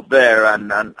out there,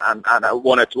 and I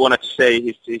wanted to say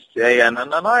his say, and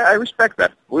I respect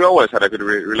that. We always had a good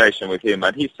relation with him,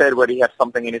 and he said when he had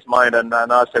something in his mind, and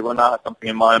I said when I had something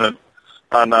in mind,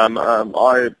 and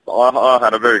I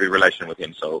had a very good relation with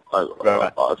him. So I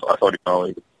thought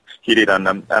he did, and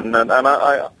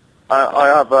I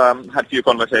have had a few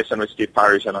conversations with Steve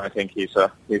Parish, and I think he's a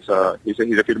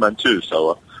good man too.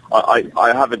 So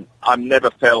I've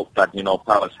never felt that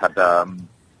Palace had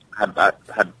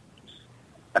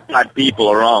bad people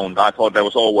around. I thought there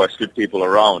was always good people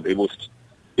around. It was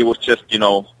just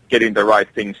getting the right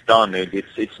things done.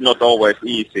 It's not always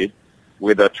easy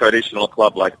with a traditional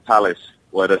club like Palace,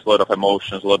 where there's a lot of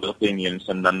emotions, a lot of opinions,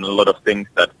 and then a lot of things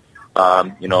that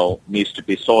needs to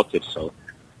be sorted. So.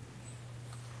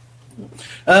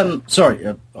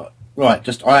 Sorry.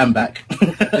 Right. I am back.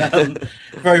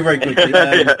 Very, very quickly.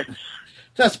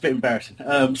 That's a bit embarrassing.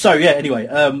 Anyway.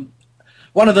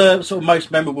 One of the sort of most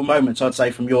memorable moments, I'd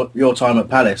say, from your time at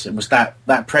Palace, it was that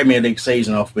Premier League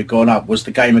season after we'd gone up, was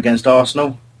the game against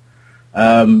Arsenal.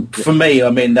 For me, I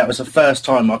mean, that was the first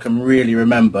time I can really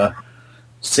remember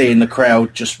seeing the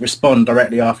crowd just respond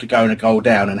directly after going a goal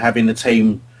down and having the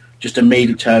team just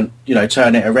immediately turn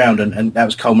it around, and that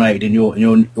was culminated in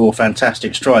your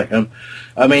fantastic strike.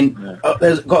 I mean,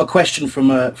 there's got a question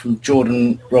from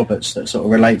Jordan Roberts that sort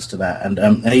of relates to that, and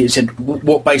he said,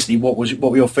 what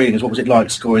were your feelings? What was it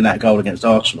like scoring that goal against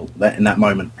Arsenal in that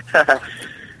moment?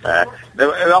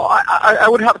 I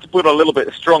would have to put a little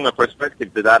bit stronger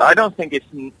perspective to that. I don't think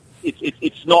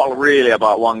it's not really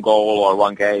about one goal or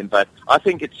one game, but I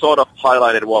think it sort of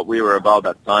highlighted what we were about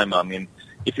that time. I mean,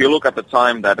 if you look at the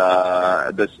time that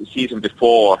the season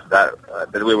before that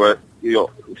we were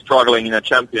struggling in a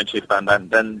championship, and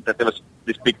then that there was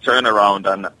this big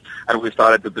turnaround, and we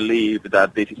started to believe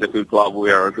that this is a good club,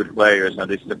 we are good players, and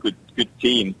this is a good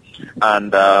team,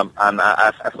 and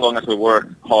as long as we work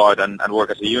hard and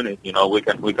work as a unit, we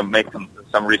can make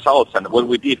some results. And what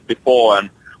we did before,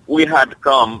 and we had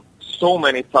come so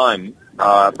many times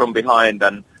from behind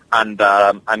and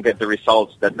get the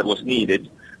results that was needed.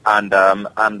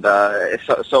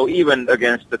 So even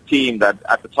against the team that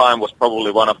at the time was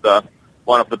probably one of the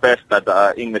best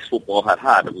that English football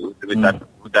had with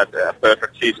that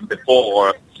perfect season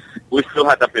before, we still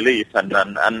had that belief, and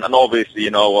obviously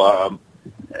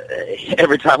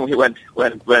every time we went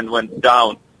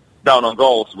down on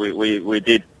goals, we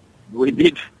did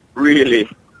really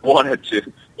wanted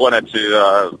to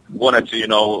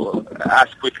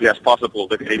as quickly as possible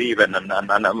to get it even, and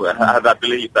have that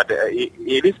belief that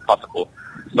it is possible.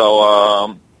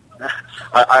 So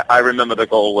I remember the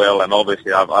goal well, and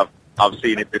obviously I've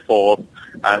seen it before,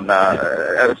 and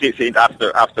I've seen it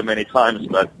after many times.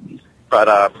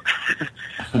 But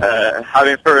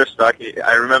having first, I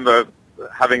remember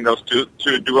having those two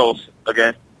duels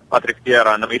against Patrick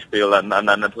Vieira in the midfield, and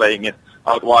then playing it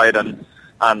out wide, and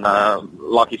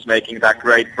Lucky's making that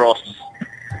great cross.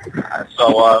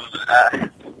 So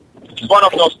it's one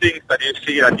of those things that you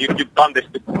see that you've done this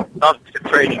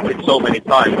training with so many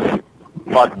times,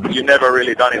 but you never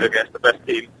really done it against the best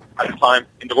team at the time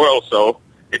in the world. So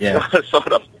it's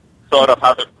sort of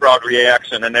have a crowd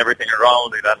reaction and everything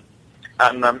around it,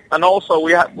 and also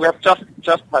we have just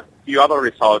had a few other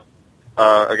results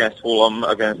against Fulham,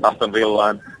 against Aston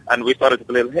Villa, and we started to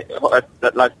believe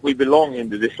that like we belong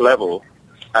into this level.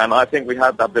 And I think we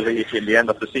had that belief in the end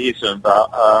of the season,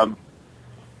 but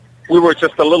we were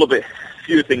just a little bit,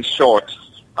 few things short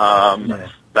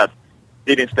that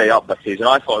didn't stay up that season.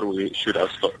 I thought we should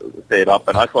have stayed up,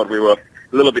 and I thought we were a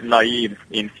little bit naive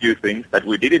in few things that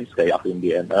we didn't stay up in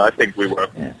the end. And I think we were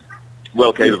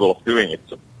well capable of doing it.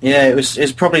 So. Yeah,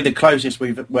 it's probably the closest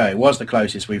it was the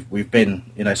closest we've been,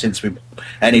 since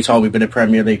any time we've been a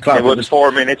Premier League club. It was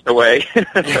 4 minutes away.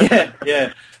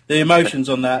 yeah. The emotions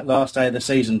on that last day of the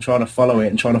season, trying to follow it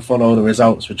and trying to follow all the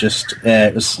results, were just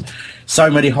it was so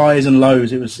many highs and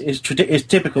lows. It's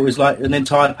typical. It was like an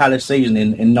entire Palace season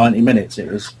in 90 minutes. It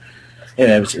was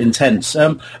intense.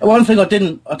 One thing I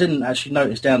didn't actually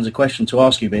notice down as a question to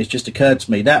ask you, but it's just occurred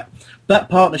to me that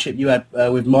partnership you had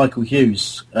with Michael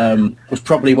Hughes was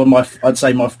probably my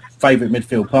favourite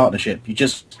midfield partnership. You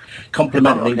just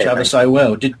complemented each other so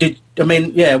well.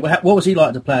 What was he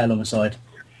like to play alongside?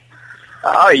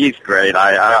 Oh, he's great.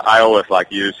 I always like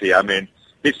Yusi. I mean,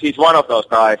 he's one of those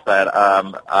guys that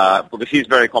because he's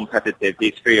very competitive.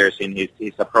 He's fierce in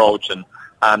his approach, and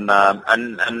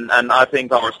I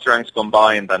think our strengths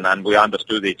combined, and we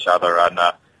understood each other. And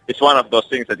it's one of those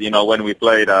things that when we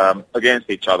played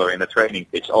against each other in the training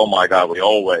pitch, oh my God, we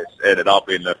always ended up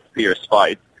in a fierce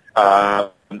fight.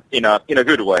 In a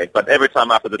good way, but every time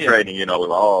after the training, we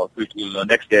were,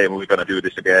 next game we're going to do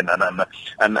this again, and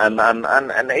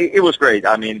it was great.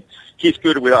 I mean, he's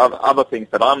good with other things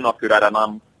that I'm not good at, and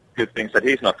I'm good things that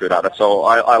he's not good at. So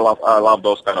I love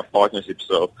those kind of partnerships.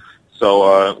 So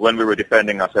when we were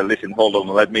defending, I said, listen, hold on,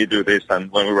 let me do this.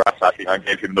 And when we were attacking, I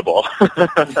gave him the ball.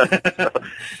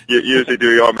 You usually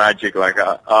do your magic, like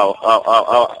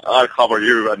I'll cover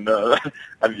you, and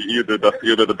you do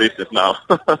the business now.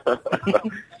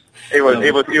 It was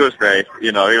great.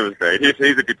 It was great.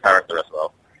 He's a good character as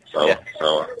well.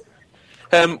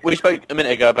 We spoke a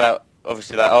minute ago about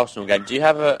obviously that Arsenal game. Do you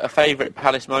have a favourite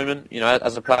Palace moment?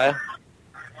 As a player.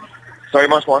 Sorry,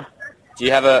 much more. Do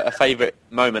you have a favourite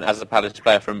moment as a Palace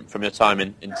player from your time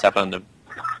in South London?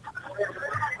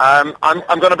 I'm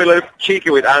going to be a little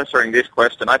cheeky with answering this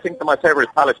question. I think that my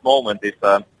favourite Palace moment is,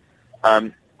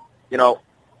 I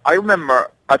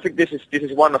remember. I think this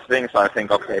is one of the things I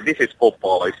think. Okay, this is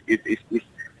football. It's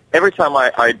every time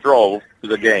I drove to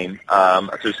the game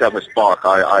to Selhurst Park,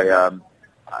 I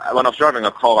when I was driving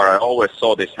a car, I always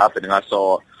saw this happening. I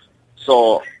saw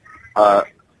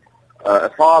a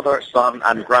father, son,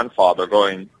 and grandfather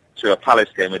going to a Palace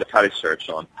game with a Palace shirt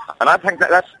on. And I think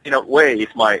that's, in a way,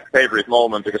 it's my favorite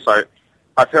moment, because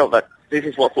I felt that this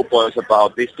is what football is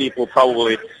about. These people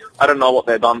probably, I don't know what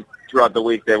they've done throughout the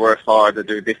week. They work hard, they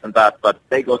do this and that, but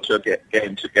they go to a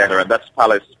game together, and that's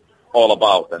Palace all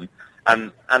about.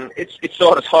 And it's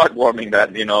sort of heartwarming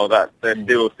that, that there's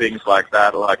still things like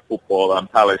that, like football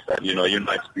and Palace that,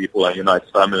 unites people and unites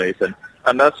families, and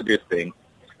that's a good thing.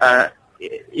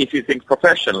 If you think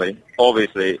professionally,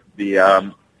 obviously the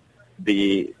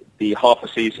half a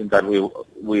season that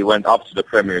we went up to the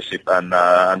Premiership and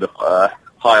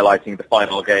highlighting the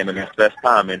final game against West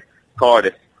Ham in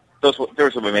Cardiff, those were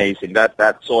amazing.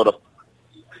 That sort of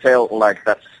felt like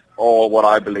that's all what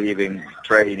I believe in: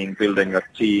 training, building a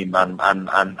team, and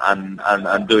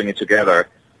doing it together,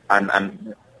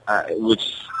 and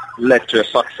which led to a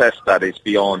success that is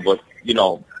beyond what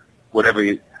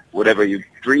whatever you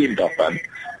dreamed of,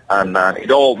 and it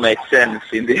all makes sense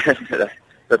in the end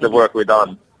that the work we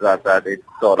done, that it's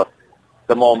sort of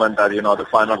the moment that the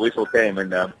final whistle came in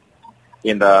the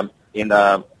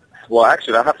well,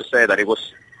 actually I have to say that it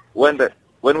was when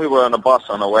we were on a bus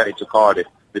on our way to Cardiff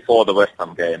before the West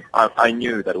Ham game. I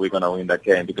knew that we were going to win that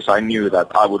game, because I knew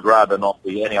that I would rather not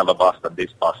be any other bus than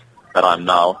this bus that I'm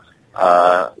now.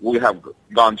 We have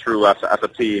gone through as a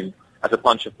team, as a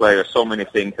bunch of players, so many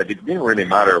things that it didn't really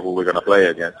matter who we're going to play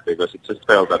against, because it just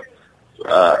felt that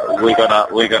we're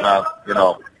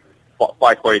gonna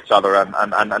fight for each other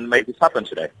and make this happen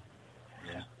today.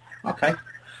 Yeah. Okay.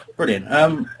 Brilliant.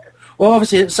 Well,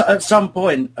 obviously, at some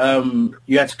point,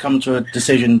 you had to come to a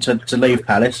decision to leave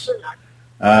Palace.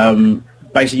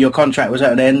 Basically, your contract was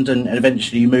at an end, and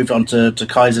eventually you moved on to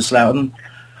Kaiserslautern.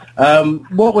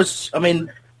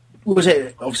 Was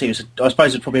it, obviously, I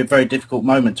suppose it's probably a very difficult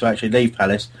moment to actually leave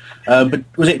Palace, but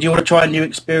do you want to try a new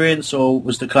experience, or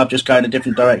was the club just going a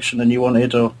different direction than you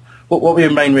wanted, or what were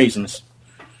your main reasons?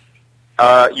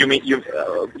 You mean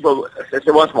well,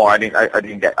 once more, I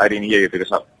didn't hear you,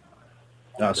 because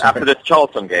after the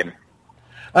Charlton game.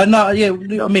 No,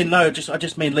 I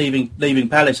just mean leaving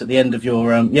Palace at the end of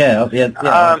your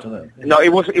No, it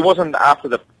wasn't after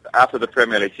the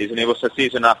Premier League season. It was a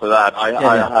season after that. I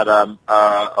had a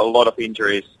lot of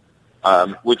injuries,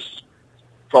 which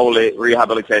probably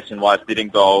rehabilitation-wise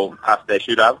didn't go as they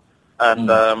should have, and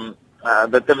there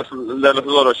was a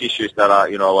lot of issues that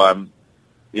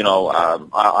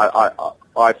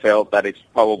I felt that it's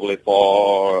probably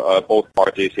for both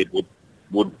parties it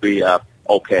would be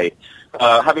okay.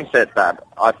 Having said that,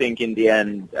 I think in the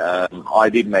end I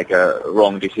did make a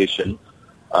wrong decision.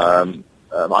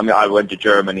 I went to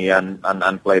Germany and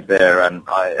played there, and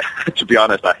to be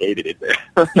honest, I hated it there.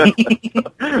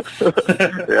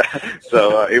 Yeah.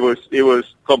 So it was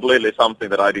completely something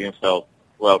that I didn't feel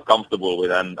comfortable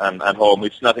with, and home.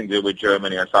 It's nothing to do with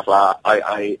Germany and stuff like that.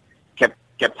 I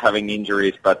kept having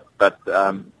injuries, but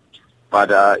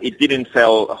it didn't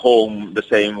feel home the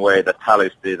same way that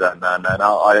Palace did, and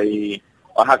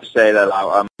I have to say that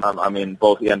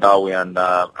both Ian Dowie and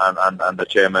the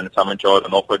chairman Simon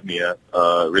Jordan offered me a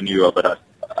renewal, but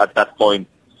at that point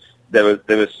there was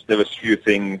few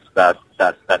things that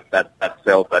felt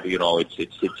that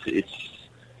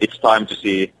it's time to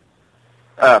see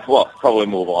probably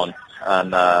move on,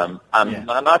 and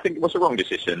I think it was a wrong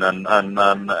decision, and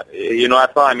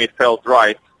at time it felt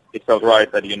right. It felt right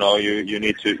that you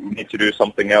need to do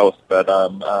something else, but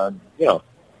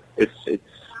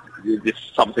it's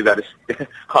something that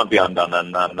can't be undone,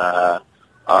 and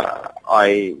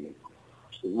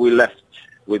we left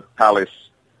with Palace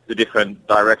the different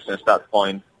directions at that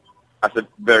point at a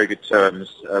very good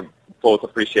terms, both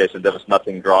appreciation. There was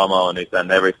nothing drama on it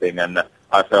and everything, and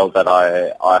I felt that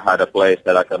I had a place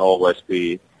that I can always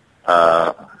be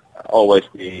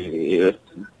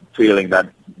feeling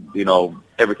that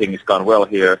everything has gone well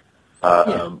here.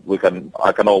 I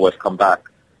can always come back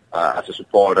as a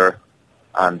supporter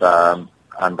and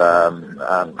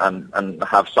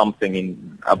have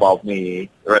something about me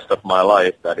the rest of my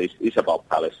life that is about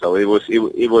Palace. So it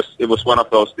was one of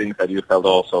those things that you felt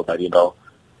also that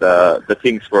the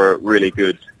things were really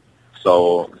good.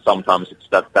 So sometimes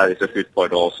that is a good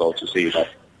point also to see that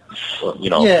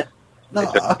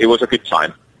it was a good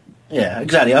time. Yeah,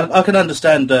 exactly. I can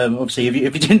understand. Obviously,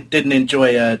 if you didn't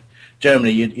enjoy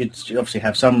Germany, you'd obviously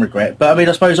have some regret. But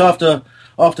I suppose after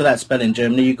that spell in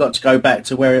Germany, you got to go back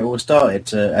to where it all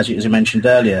started, as you mentioned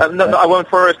earlier. I went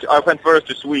first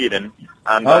to Sweden,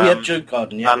 and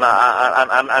Djurgården,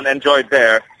 and enjoyed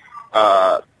there,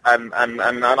 and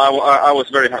I was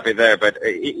very happy there. But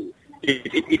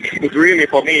it really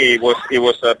for me it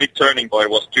was a big turning point.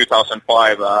 It was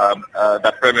 2005,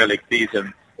 that Premier League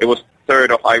season. It was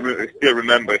I still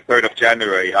remember 3rd of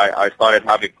January. I started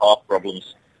having cough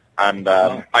problems, and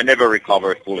I never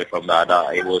recovered fully from that.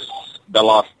 It was the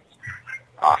last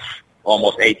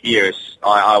almost 8 years.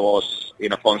 I was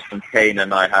in a constant pain,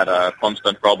 and I had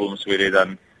constant problems with it,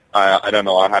 and I don't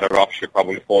know, I had a rupture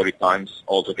probably 40 times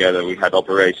altogether. We had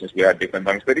operations, we had different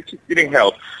things, but it just didn't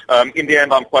help. In the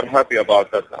end, I'm quite happy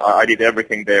about that. I did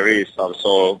everything there is. I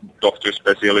saw doctor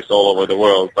specialists all over the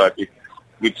world, but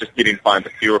we just didn't find the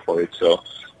cure for it. So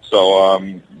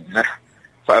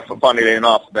funnily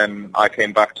enough, then I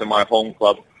came back to my home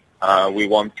club. We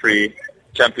won 3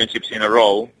 championships in a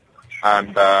row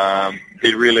and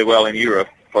did really well in Europe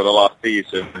for the last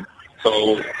season.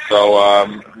 So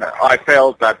I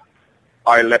felt that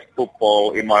I left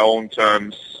football in my own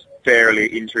terms, fairly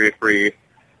injury-free,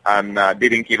 and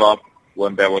didn't give up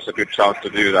when there was a good chance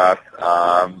to do that.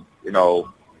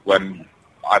 When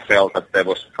I felt that there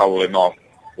was probably not,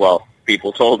 well,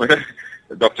 people told me,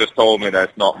 the doctors told me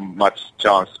there's not much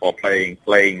chance for playing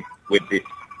with this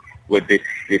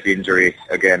injury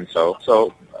again.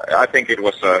 So I think it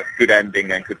was a good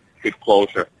ending and good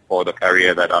closure for the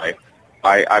career that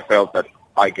I felt that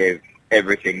I gave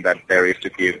everything that there is to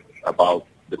give about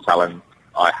the talent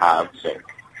I have. So,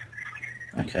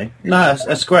 okay, no,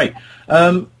 that's great.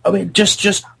 I mean, just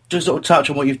to sort of touch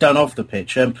on what you've done off the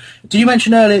pitch. Did you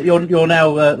mention earlier you're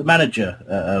now the manager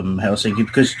at Helsinki?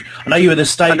 Because I know you were the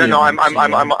stadium. No, I'm a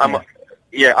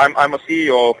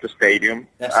CEO of the stadium,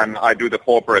 and I do the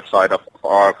corporate side of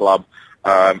our club.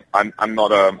 I'm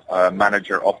not a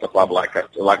manager of the club like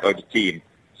the team.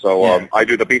 So I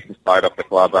do the business side of the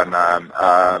club,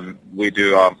 and we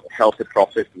do healthy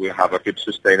profit. We have a good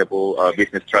sustainable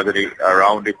business strategy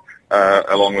around it,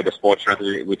 along with the sports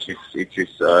strategy, which is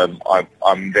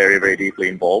I'm very, very deeply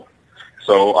involved.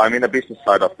 So I'm in the business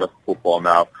side of the football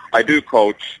now. I do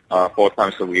coach 4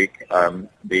 times a week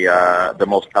the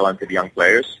most talented young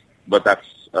players, but that's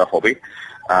a hobby.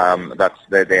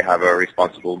 They have a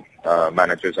responsible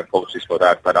managers and coaches for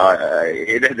that. But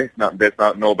there's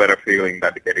no better feeling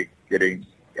than getting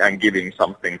and giving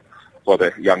something for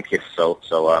the young kids. So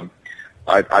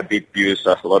I did use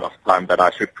a lot of time that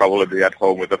I should probably be at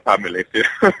home with the family to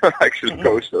actually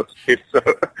coach those kids. So,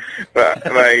 but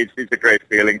it's a great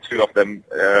feeling. 2 of them,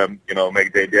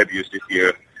 make their debuts this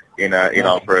year in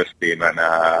our first team, and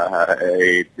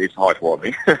it's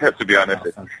heartwarming. To be honest,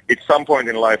 at some point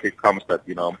in life it comes that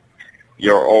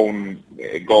your own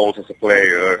goals as a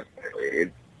player,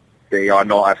 they are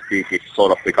not as big. It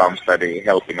sort of becomes that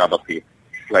helping other people,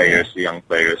 players, young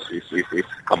players,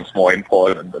 becomes more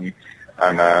important.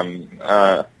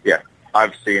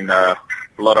 I've seen a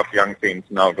lot of young teams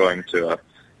now going to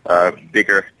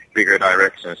bigger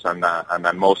directions, and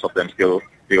then most of them still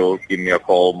give me a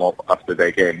call more after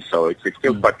their game. So it's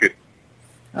still quite good.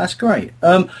 That's great.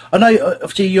 I know,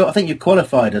 obviously, I think you're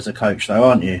qualified as a coach, though,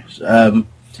 aren't you?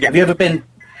 Have you ever been?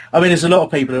 I mean, there's a lot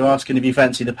of people who are asking if you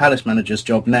fancy the Palace manager's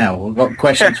job now. I've got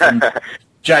questions from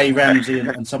Jay Ramsey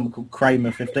and someone called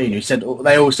Kramer15 who said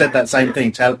they all said that same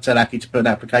thing. Tell Aki to put an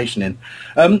application in.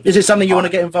 Is it something you want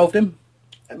to get involved in,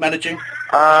 managing?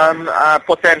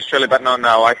 Potentially, but not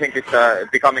now. I think it's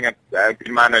becoming a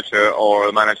good manager or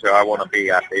a manager I want to be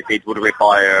at. It would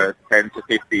require 10 to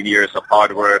 15 years of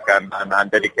hard work and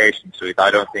dedication to it. I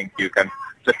don't think you can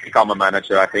just become a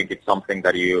manager. I think it's something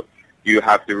that you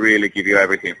have to really give you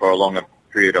everything for a longer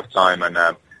period of time, and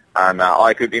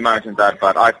I could imagine that.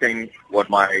 But I think what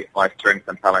my strength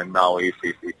and talent now is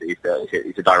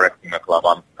directing a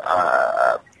club.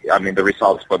 I mean, the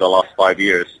results for the last 5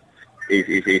 years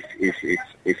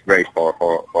is great for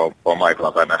my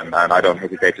club, and I don't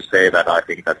hesitate to say that. I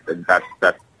think that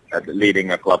leading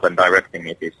a club and directing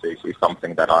it is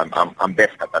something that I'm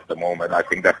best at the moment. I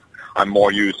think that I'm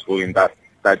more useful in that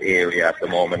area at the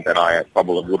moment than I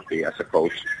probably would be as a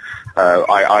coach.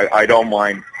 I don't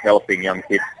mind helping young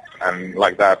kids and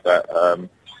like that.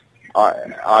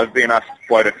 I've been asked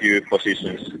quite a few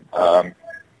positions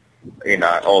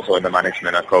also in the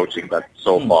management and coaching, but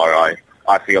so far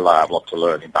I feel I have a lot to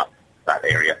learn in that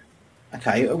area.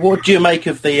 Okay, what do you make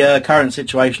of the current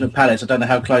situation at Palace? I don't know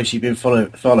how close you've been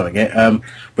following it.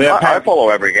 I follow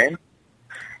every game.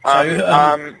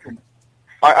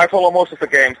 I follow most of the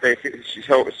games. They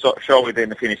show it in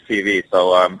the Finnish TV.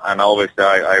 So and obviously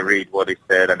I read what is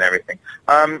said and everything.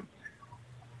 I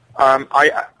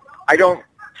don't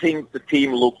think the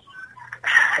team looks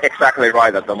exactly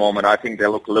right at the moment. I think they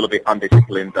look a little bit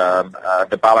undisciplined.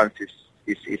 The balance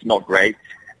is not great.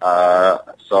 So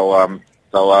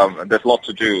there's a lot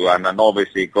to do, and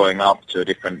obviously going up to a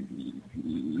different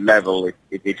level,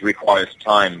 it requires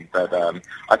time. But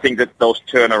I think that those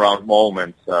turnaround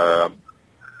moments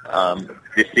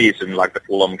this season, like the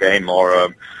Fulham game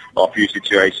or a few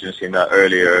situations in the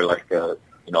earlier, like the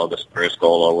Spurs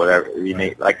goal or whatever,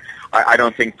 I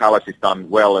don't think Palace has done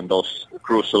well in those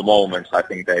crucial moments. I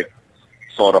think they're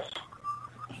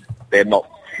not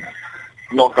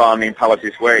not gone in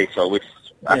Palace's way, so which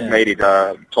has made it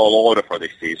a tall order for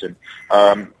this season.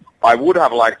 I would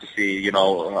have liked to see,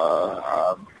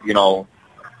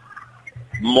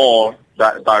 more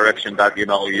that direction that you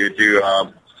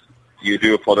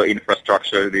do for the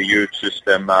infrastructure, the youth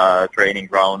system, training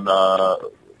ground,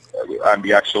 and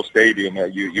the actual stadium.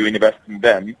 You invest in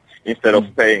them instead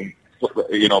of buying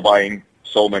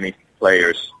so many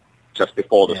players just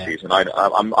before the season.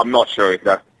 I'm not sure if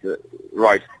that's the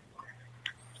right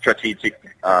strategic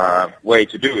way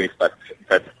to do it, but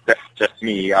that's just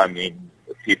me. I mean,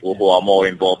 people who are more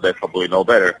involved, they probably know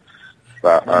better.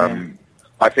 But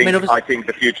I think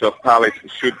the future of Palace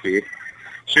should be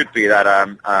that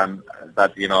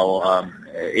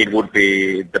it would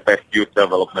be the best youth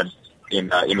development in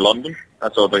London.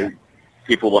 That's all the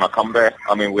people want to come there.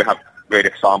 I mean, we have great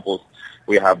examples.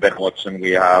 We have Ben Watson,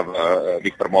 we have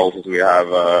Victor Moses, we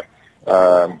have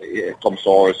Tom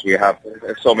Sawers, we have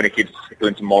so many kids,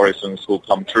 Clinton Morrisons, who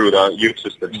come through the youth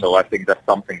system. So I think that's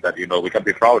something that we can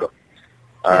be proud of.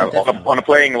 On a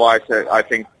playing wise, I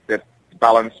think the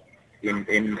balance in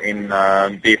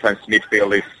defense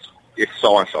midfield is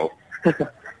so and so. Could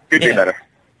be better.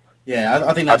 Yeah,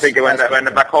 I think when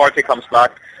McCarthy comes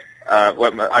back,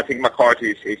 I think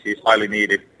McCarthy is highly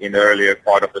needed in the earlier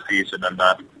part of the season, and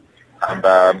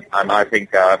I think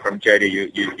from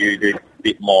JD you did a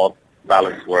bit more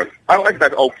balanced work. I like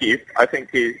that O'Keefe. I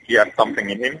think he has something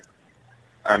in him,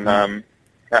 and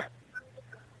that's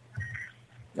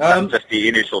just the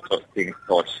initial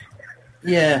thoughts.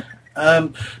 Yeah.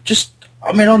 On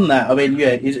that,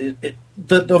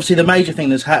 obviously the major thing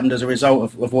that's happened as a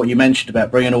result of what you mentioned about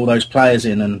bringing all those players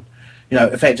in and,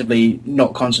 effectively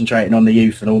not concentrating on the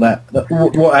youth and all that.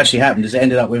 What actually happened is it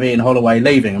ended up with Ian Holloway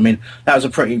leaving. I mean, that was a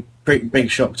pretty big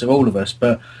shock to all of us.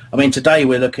 But, I mean, today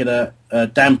we're looking at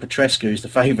Dan Petrescu, who's the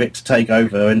favourite to take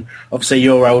over, and obviously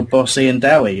your old boss Ian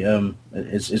Dowie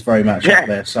is very much up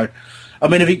there. So, I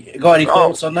mean, have you got any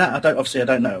thoughts on that? I don't know. I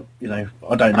don't know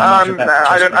much about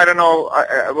Petrescu. I don't know.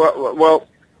 Well,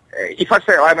 if I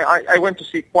say, I went to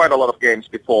see quite a lot of games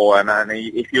before, and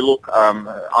if you look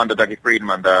under Dougie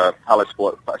Freedman, the Palace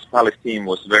team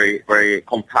was very, very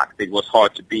compact. It was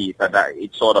hard to beat, and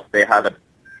they had a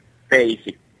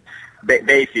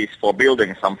basis for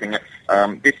building something.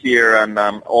 This year and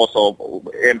also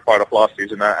in part of last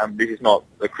season, and this is not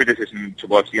a criticism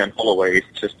towards Ian Holloway,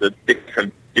 it's just a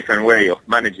different way of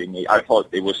managing it. I thought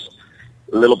it was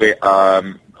a little bit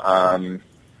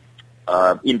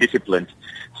indisciplined.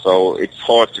 So it's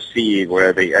hard to see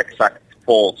where the exact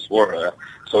faults were.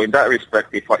 So in that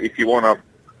respect, if you want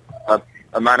a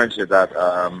manager that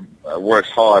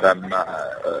works hard and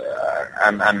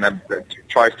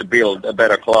tries to build a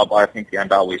better club, I think Ian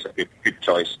Dowie is a good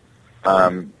choice.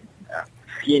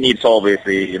 He needs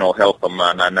obviously help them,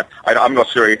 and I'm not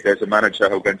sure if there's a manager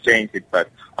who can change it, but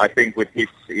I think with his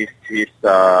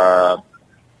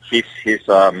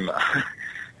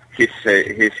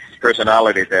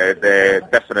personality, there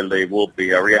definitely will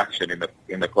be a reaction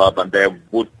in the club, and there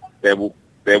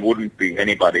wouldn't be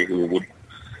anybody who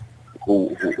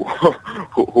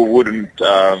wouldn't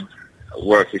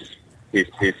work his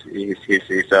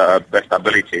best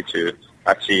ability to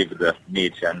achieve the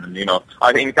needs. And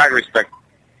I think in that respect,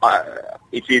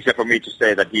 it's easier for me to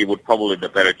say that he would probably be the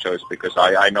better choice, because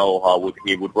I know how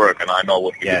he would work, and I know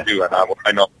what he would do, and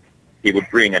I know he would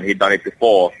bring, and he'd done it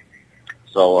before.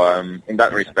 So in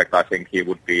that respect, I think he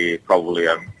would be probably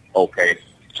an okay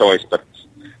choice. But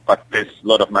there's a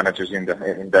lot of managers in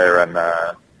there, and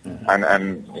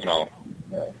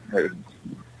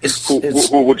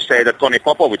who would say that Tony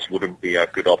Popovic wouldn't be a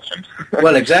good option?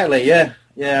 Well, exactly. Yeah.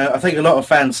 I think a lot of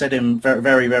fans said him very,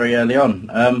 very, very early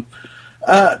on.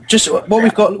 Just what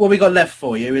we've got left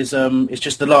for you is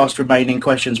just the last remaining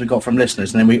questions we got from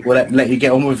listeners, and then we'll let you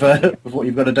get on with what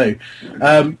you've got to do.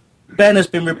 Ben has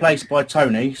been replaced by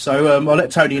Tony, so I'll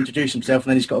let Tony introduce himself,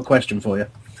 and then he's got a question for you.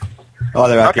 Hi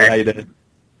there, Aki. How you doing?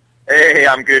 Hey,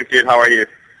 I'm good. How are you?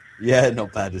 Yeah,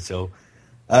 not bad at all.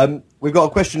 We've got a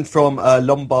question from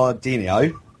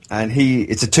Lombardino, and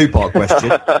it's a two-part question.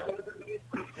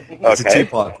 It's a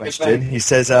two-part question. He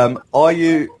says, are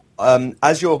you,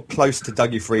 as you're close to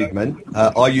Dougie Freedman,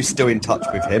 are you still in touch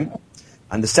with him?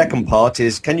 And the second part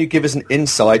is, can you give us an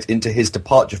insight into his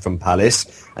departure from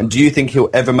Palace? And do you think he'll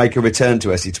ever make a return to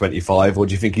SC25, or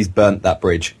do you think he's burnt that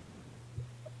bridge?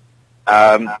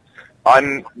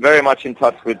 I'm very much in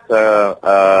touch with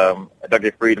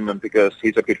Dougie Freedman because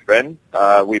he's a good friend.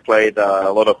 We played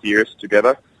a lot of years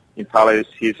together in Palace.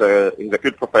 He's a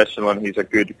good professional, and he's a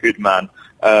good man.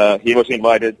 He was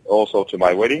invited also to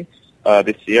my wedding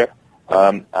this year,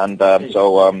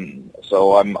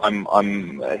 I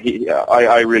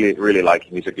really like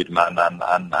him. He's a good man, and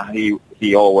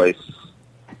he always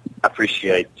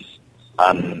appreciates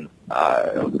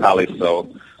Palace. So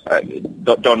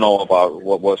don't know about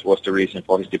what was the reason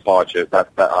for his departure. That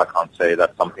I can't say.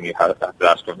 That's something you have to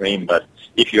ask of him. But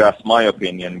if you ask my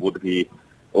opinion, would he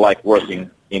like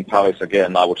working in Palace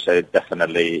again? I would say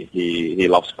definitely he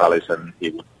loves Palace, and he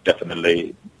would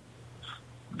definitely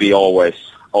be always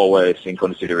in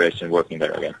consideration working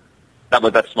there again.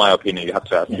 That's my opinion. You have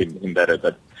to ask him better,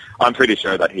 but I'm pretty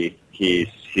sure that he's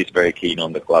very keen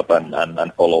on the club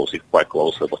and follows it quite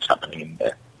closely what's happening in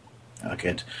there. Oh,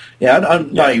 good. Yeah,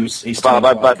 he's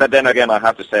but then again, I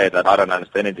have to say that I don't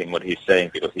understand anything what he's saying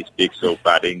because he speaks so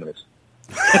bad English.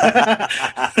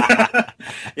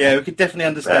 Yeah, we could definitely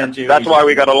understand you. That's why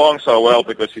we got along so well,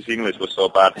 because his English was so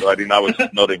bad. So I was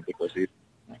nodding because he's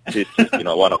just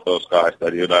one of those guys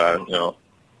that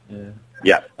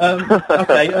Yeah.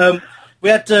 Okay. We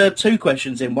had 2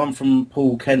 questions in, one from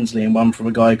Paul Kensley and one from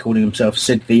a guy calling himself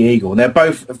Sid the Eagle. And they're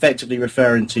both effectively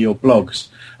referring to your blogs.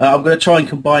 I'm going to try and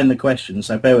combine the questions,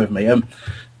 so bear with me.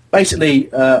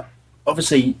 Basically,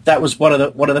 obviously, that was one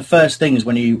of the first things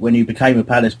when you became a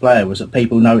Palace player, was that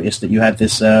people noticed that you had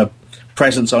this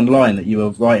presence online, that you were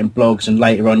writing blogs, and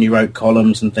later on you wrote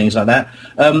columns and things like that.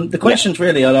 The questions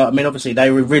really are, obviously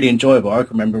they were really enjoyable. I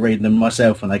can remember reading them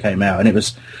myself when they came out, and it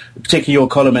was particularly your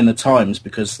column in the Times,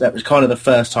 because that was kind of the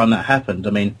first time that happened.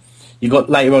 You got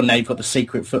later on now you've got the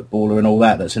secret footballer and all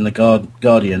that's in the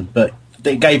Guardian, but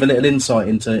it gave a little insight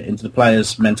into the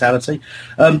players' mentality.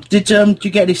 Did you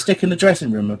get any stick in the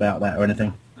dressing room about that or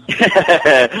anything?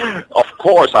 Of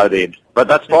course I did, but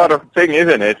that's part of the thing,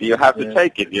 isn't it? You have to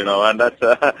take it, and that's.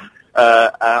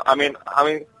 I mean,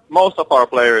 most of our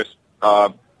players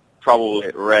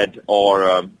probably read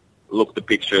or looked the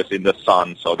pictures in the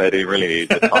Sun, so they didn't really read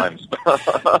the Times.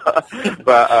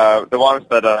 But the ones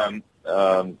that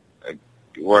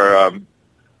were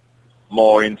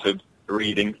more into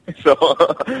reading, so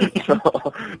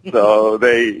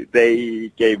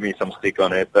they gave me some stick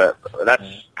on it, but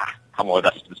that's. Come on,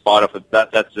 that's part of it.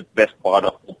 That's the best part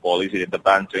of football, is it? The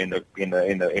banter in the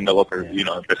locker,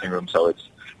 dressing room. So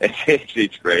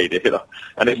it's great,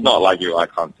 and it's not like I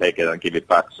can't take it and give it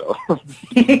back. So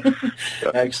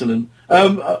Excellent.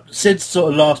 Sid's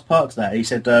sort of last part to that, he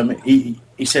said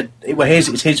he said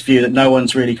it's his view that no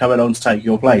one's really coming on to take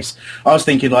your place. I was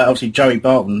thinking, like, obviously Joey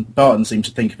Barton seems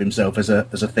to think of himself as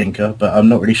a thinker, but I'm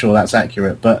not really sure that's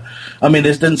accurate. But there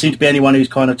doesn't seem to be anyone who's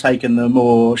kind of taken the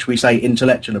more, should we say,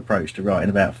 intellectual approach to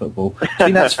writing about football. Do you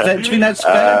think that's fair?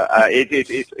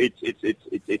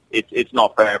 It's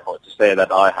not fair to say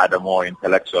that I had a more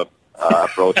intellectual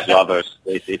approach to others.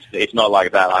 It's not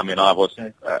like that. I was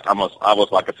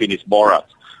like a Finnish Borat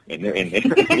in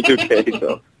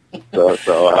UK. So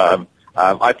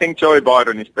I think Joey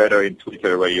Barton is better in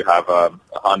Twitter, where you have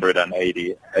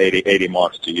 180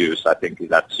 marks to use. I think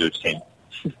that suits him.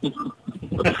 I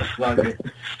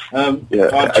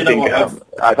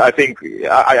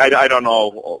don't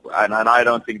know, and I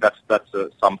don't think that's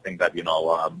something that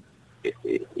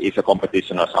is a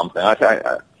competition or something. I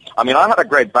had a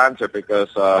great banter because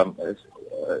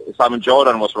Simon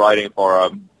Jordan was writing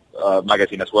for a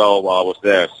magazine as well while I was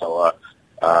there, so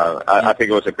I think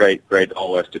it was a great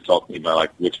always to talk to him, like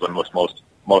which one was most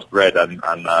read, and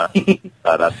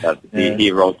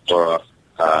he wrote for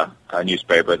a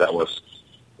newspaper that was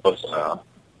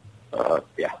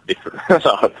different.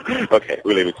 Okay,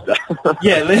 we'll leave it to that.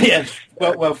 yeah,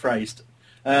 well phrased.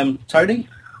 Tony?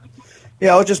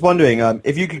 Yeah, I was just wondering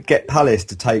if you could get Palace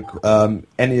to take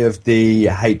any of the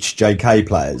HJK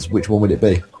players, which one would it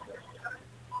be?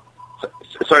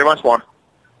 Sorry, once more.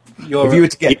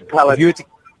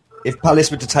 If Palace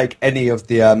were to take any of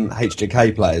the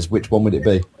HJK players, which one would it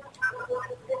be?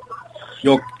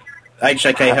 Your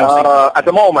HJK Helsinki. At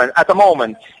the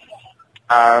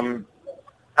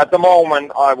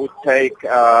moment, I would take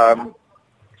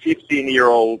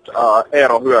 15-year-old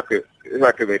Eero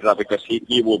Hyökyvirta, because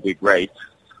he will be great.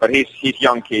 But he's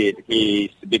young kid. He's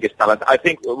the biggest talent. I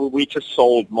think we just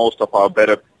sold most of our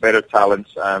better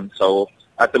talents. So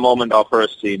at the moment, our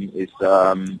first team is.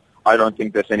 I don't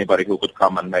think there's anybody who could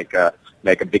come and make a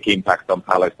big impact on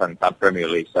Palace and Premier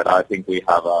League. That I think we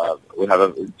have a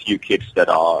few kids that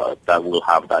will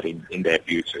have that in their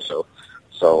future. So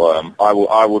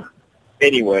I would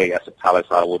anyway, as a Palace,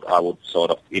 I would sort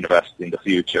of invest in the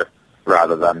future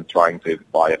rather than trying to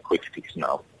buy a quick fix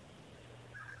now.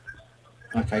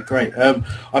 Okay, great.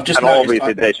 I've just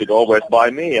obviously they should always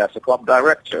buy me as a club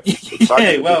director.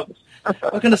 Yeah, well,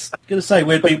 I'm gonna say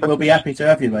we'll be happy to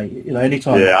have you, mate. You know,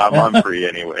 anytime. Yeah, I'm free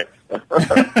anyway.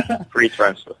 Free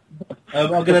transfer.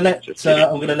 I'm gonna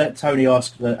let Tony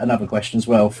ask another question as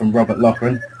well from Robert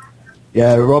Loughran.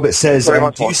 Yeah, Robert says.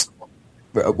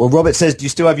 Robert says, do you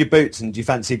still have your boots, and do you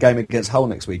fancy a game against Hull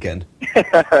next weekend?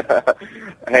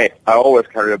 Hey, I always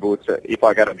carry a boot. If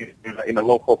I get it in a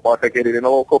local park, I get it in a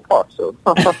local park. So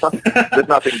there's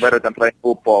nothing better than playing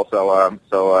football. So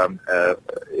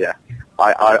yeah,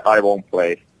 I won't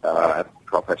play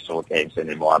professional games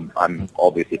anymore. I'm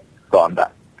obviously gone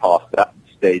past that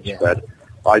stage, but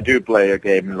I do play a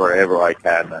game wherever I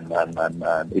can,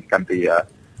 and it can be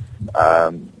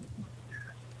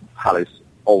Palace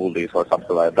oldies or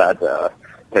something like that,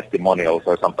 testimonials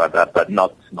or something like that, but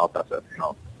not as a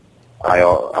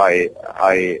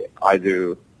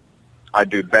I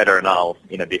do better now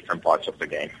in a different parts of the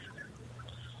game.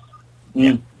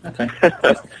 Okay.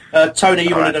 Tony,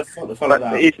 you wanted to follow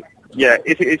that?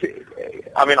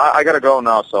 I mean, I gotta go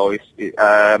now. So and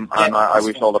I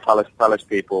wish all the Palace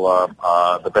people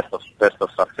the best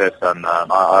of success, and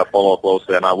I follow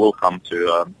closely, and I will come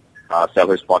to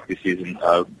Selhurst Park this season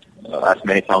as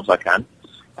many times as I can.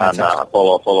 And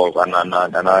follow, and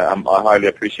I highly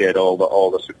appreciate all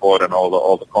the support and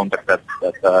all the contact that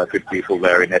good people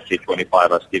there in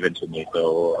SC25 has given to me.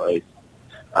 So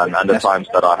and the times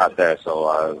that I had there. So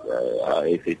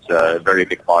it's a very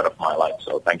big part of my life.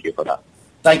 So thank you for that.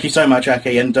 Thank you so much,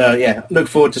 Aki, and look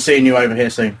forward to seeing you over here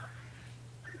soon.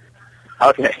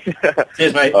 Okay.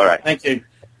 Cheers, mate. All right. Thank you.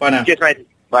 Bye now. Cheers, mate.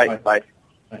 Bye.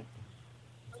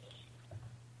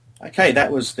 Okay,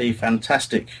 that was the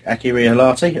fantastic Aki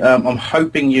Riihilaari. I'm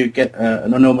hoping you get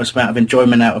an enormous amount of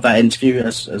enjoyment out of that interview,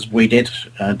 as we did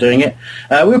doing it.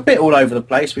 We're a bit all over the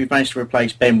place. We've managed to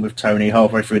replace Ben with Tony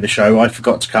halfway through the show. I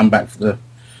forgot to come back for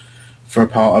a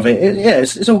part of it.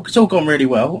 It's all gone really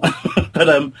well.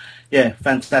 But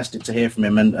fantastic to hear from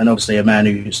him, and obviously a man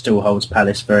who still holds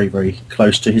Palace very, very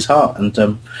close to his heart. And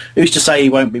who's to say he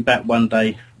won't be back one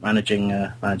day managing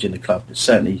the club? It's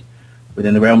certainly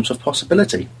within the realms of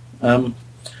possibility.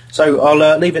 So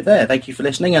I'll leave it there. Thank you for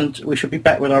listening, and we should be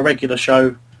back with our regular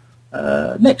show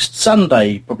next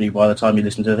Sunday. Probably by the time you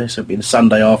listen to this, it'll be the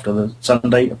Sunday after the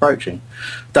Sunday approaching.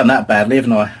 Done that badly,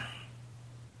 haven't I?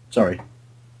 Sorry.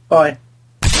 Bye.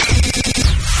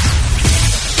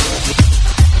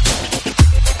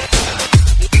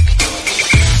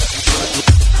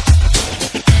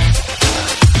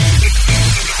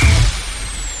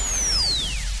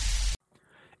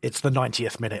 It's the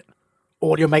 90th minute.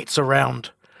 All your mates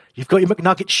around. You've got your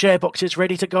McNugget share boxes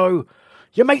ready to go.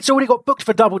 Your mate's already got booked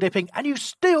for double dipping, and you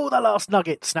steal the last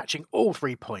nugget, snatching all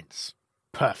 3 points.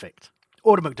 Perfect.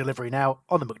 Order McDelivery now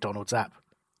on the McDonald's app.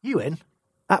 You in?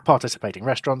 At participating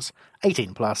restaurants,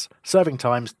 18 plus, serving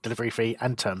times, delivery fee,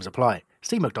 and terms apply.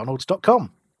 See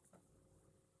mcdonalds.com.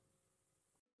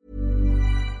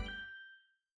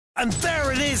 And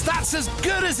there it is, that's as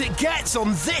good as it gets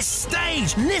on this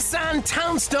stage. Nissan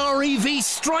Townstar EV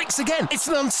strikes again. It's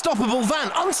an unstoppable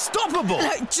van, unstoppable.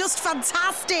 Look, just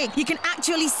fantastic. You can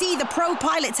actually see the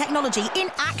ProPilot technology in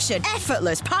action.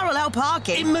 Effortless parallel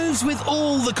parking. It moves with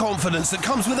all the confidence that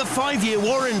comes with a 5-year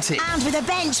warranty. And with a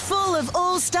bench full of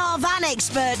all-star van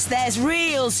experts, there's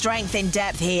real strength in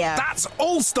depth here. That's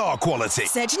all-star quality.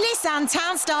 Search Nissan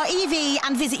Townstar EV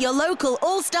and visit your local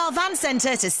all-star van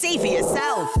centre to see for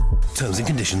yourself. Terms and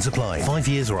conditions apply. 5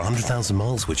 years or 100,000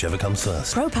 miles, whichever comes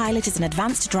first. ProPilot is an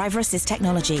advanced driver assist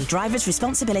technology. Driver's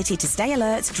responsibility to stay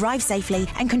alert, drive safely,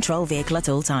 and control vehicle at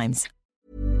all times.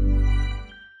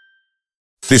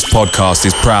 This podcast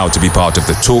is proud to be part of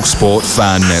the TalkSport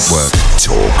Fan Network.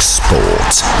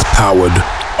 TalkSport.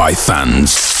 Powered by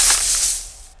fans.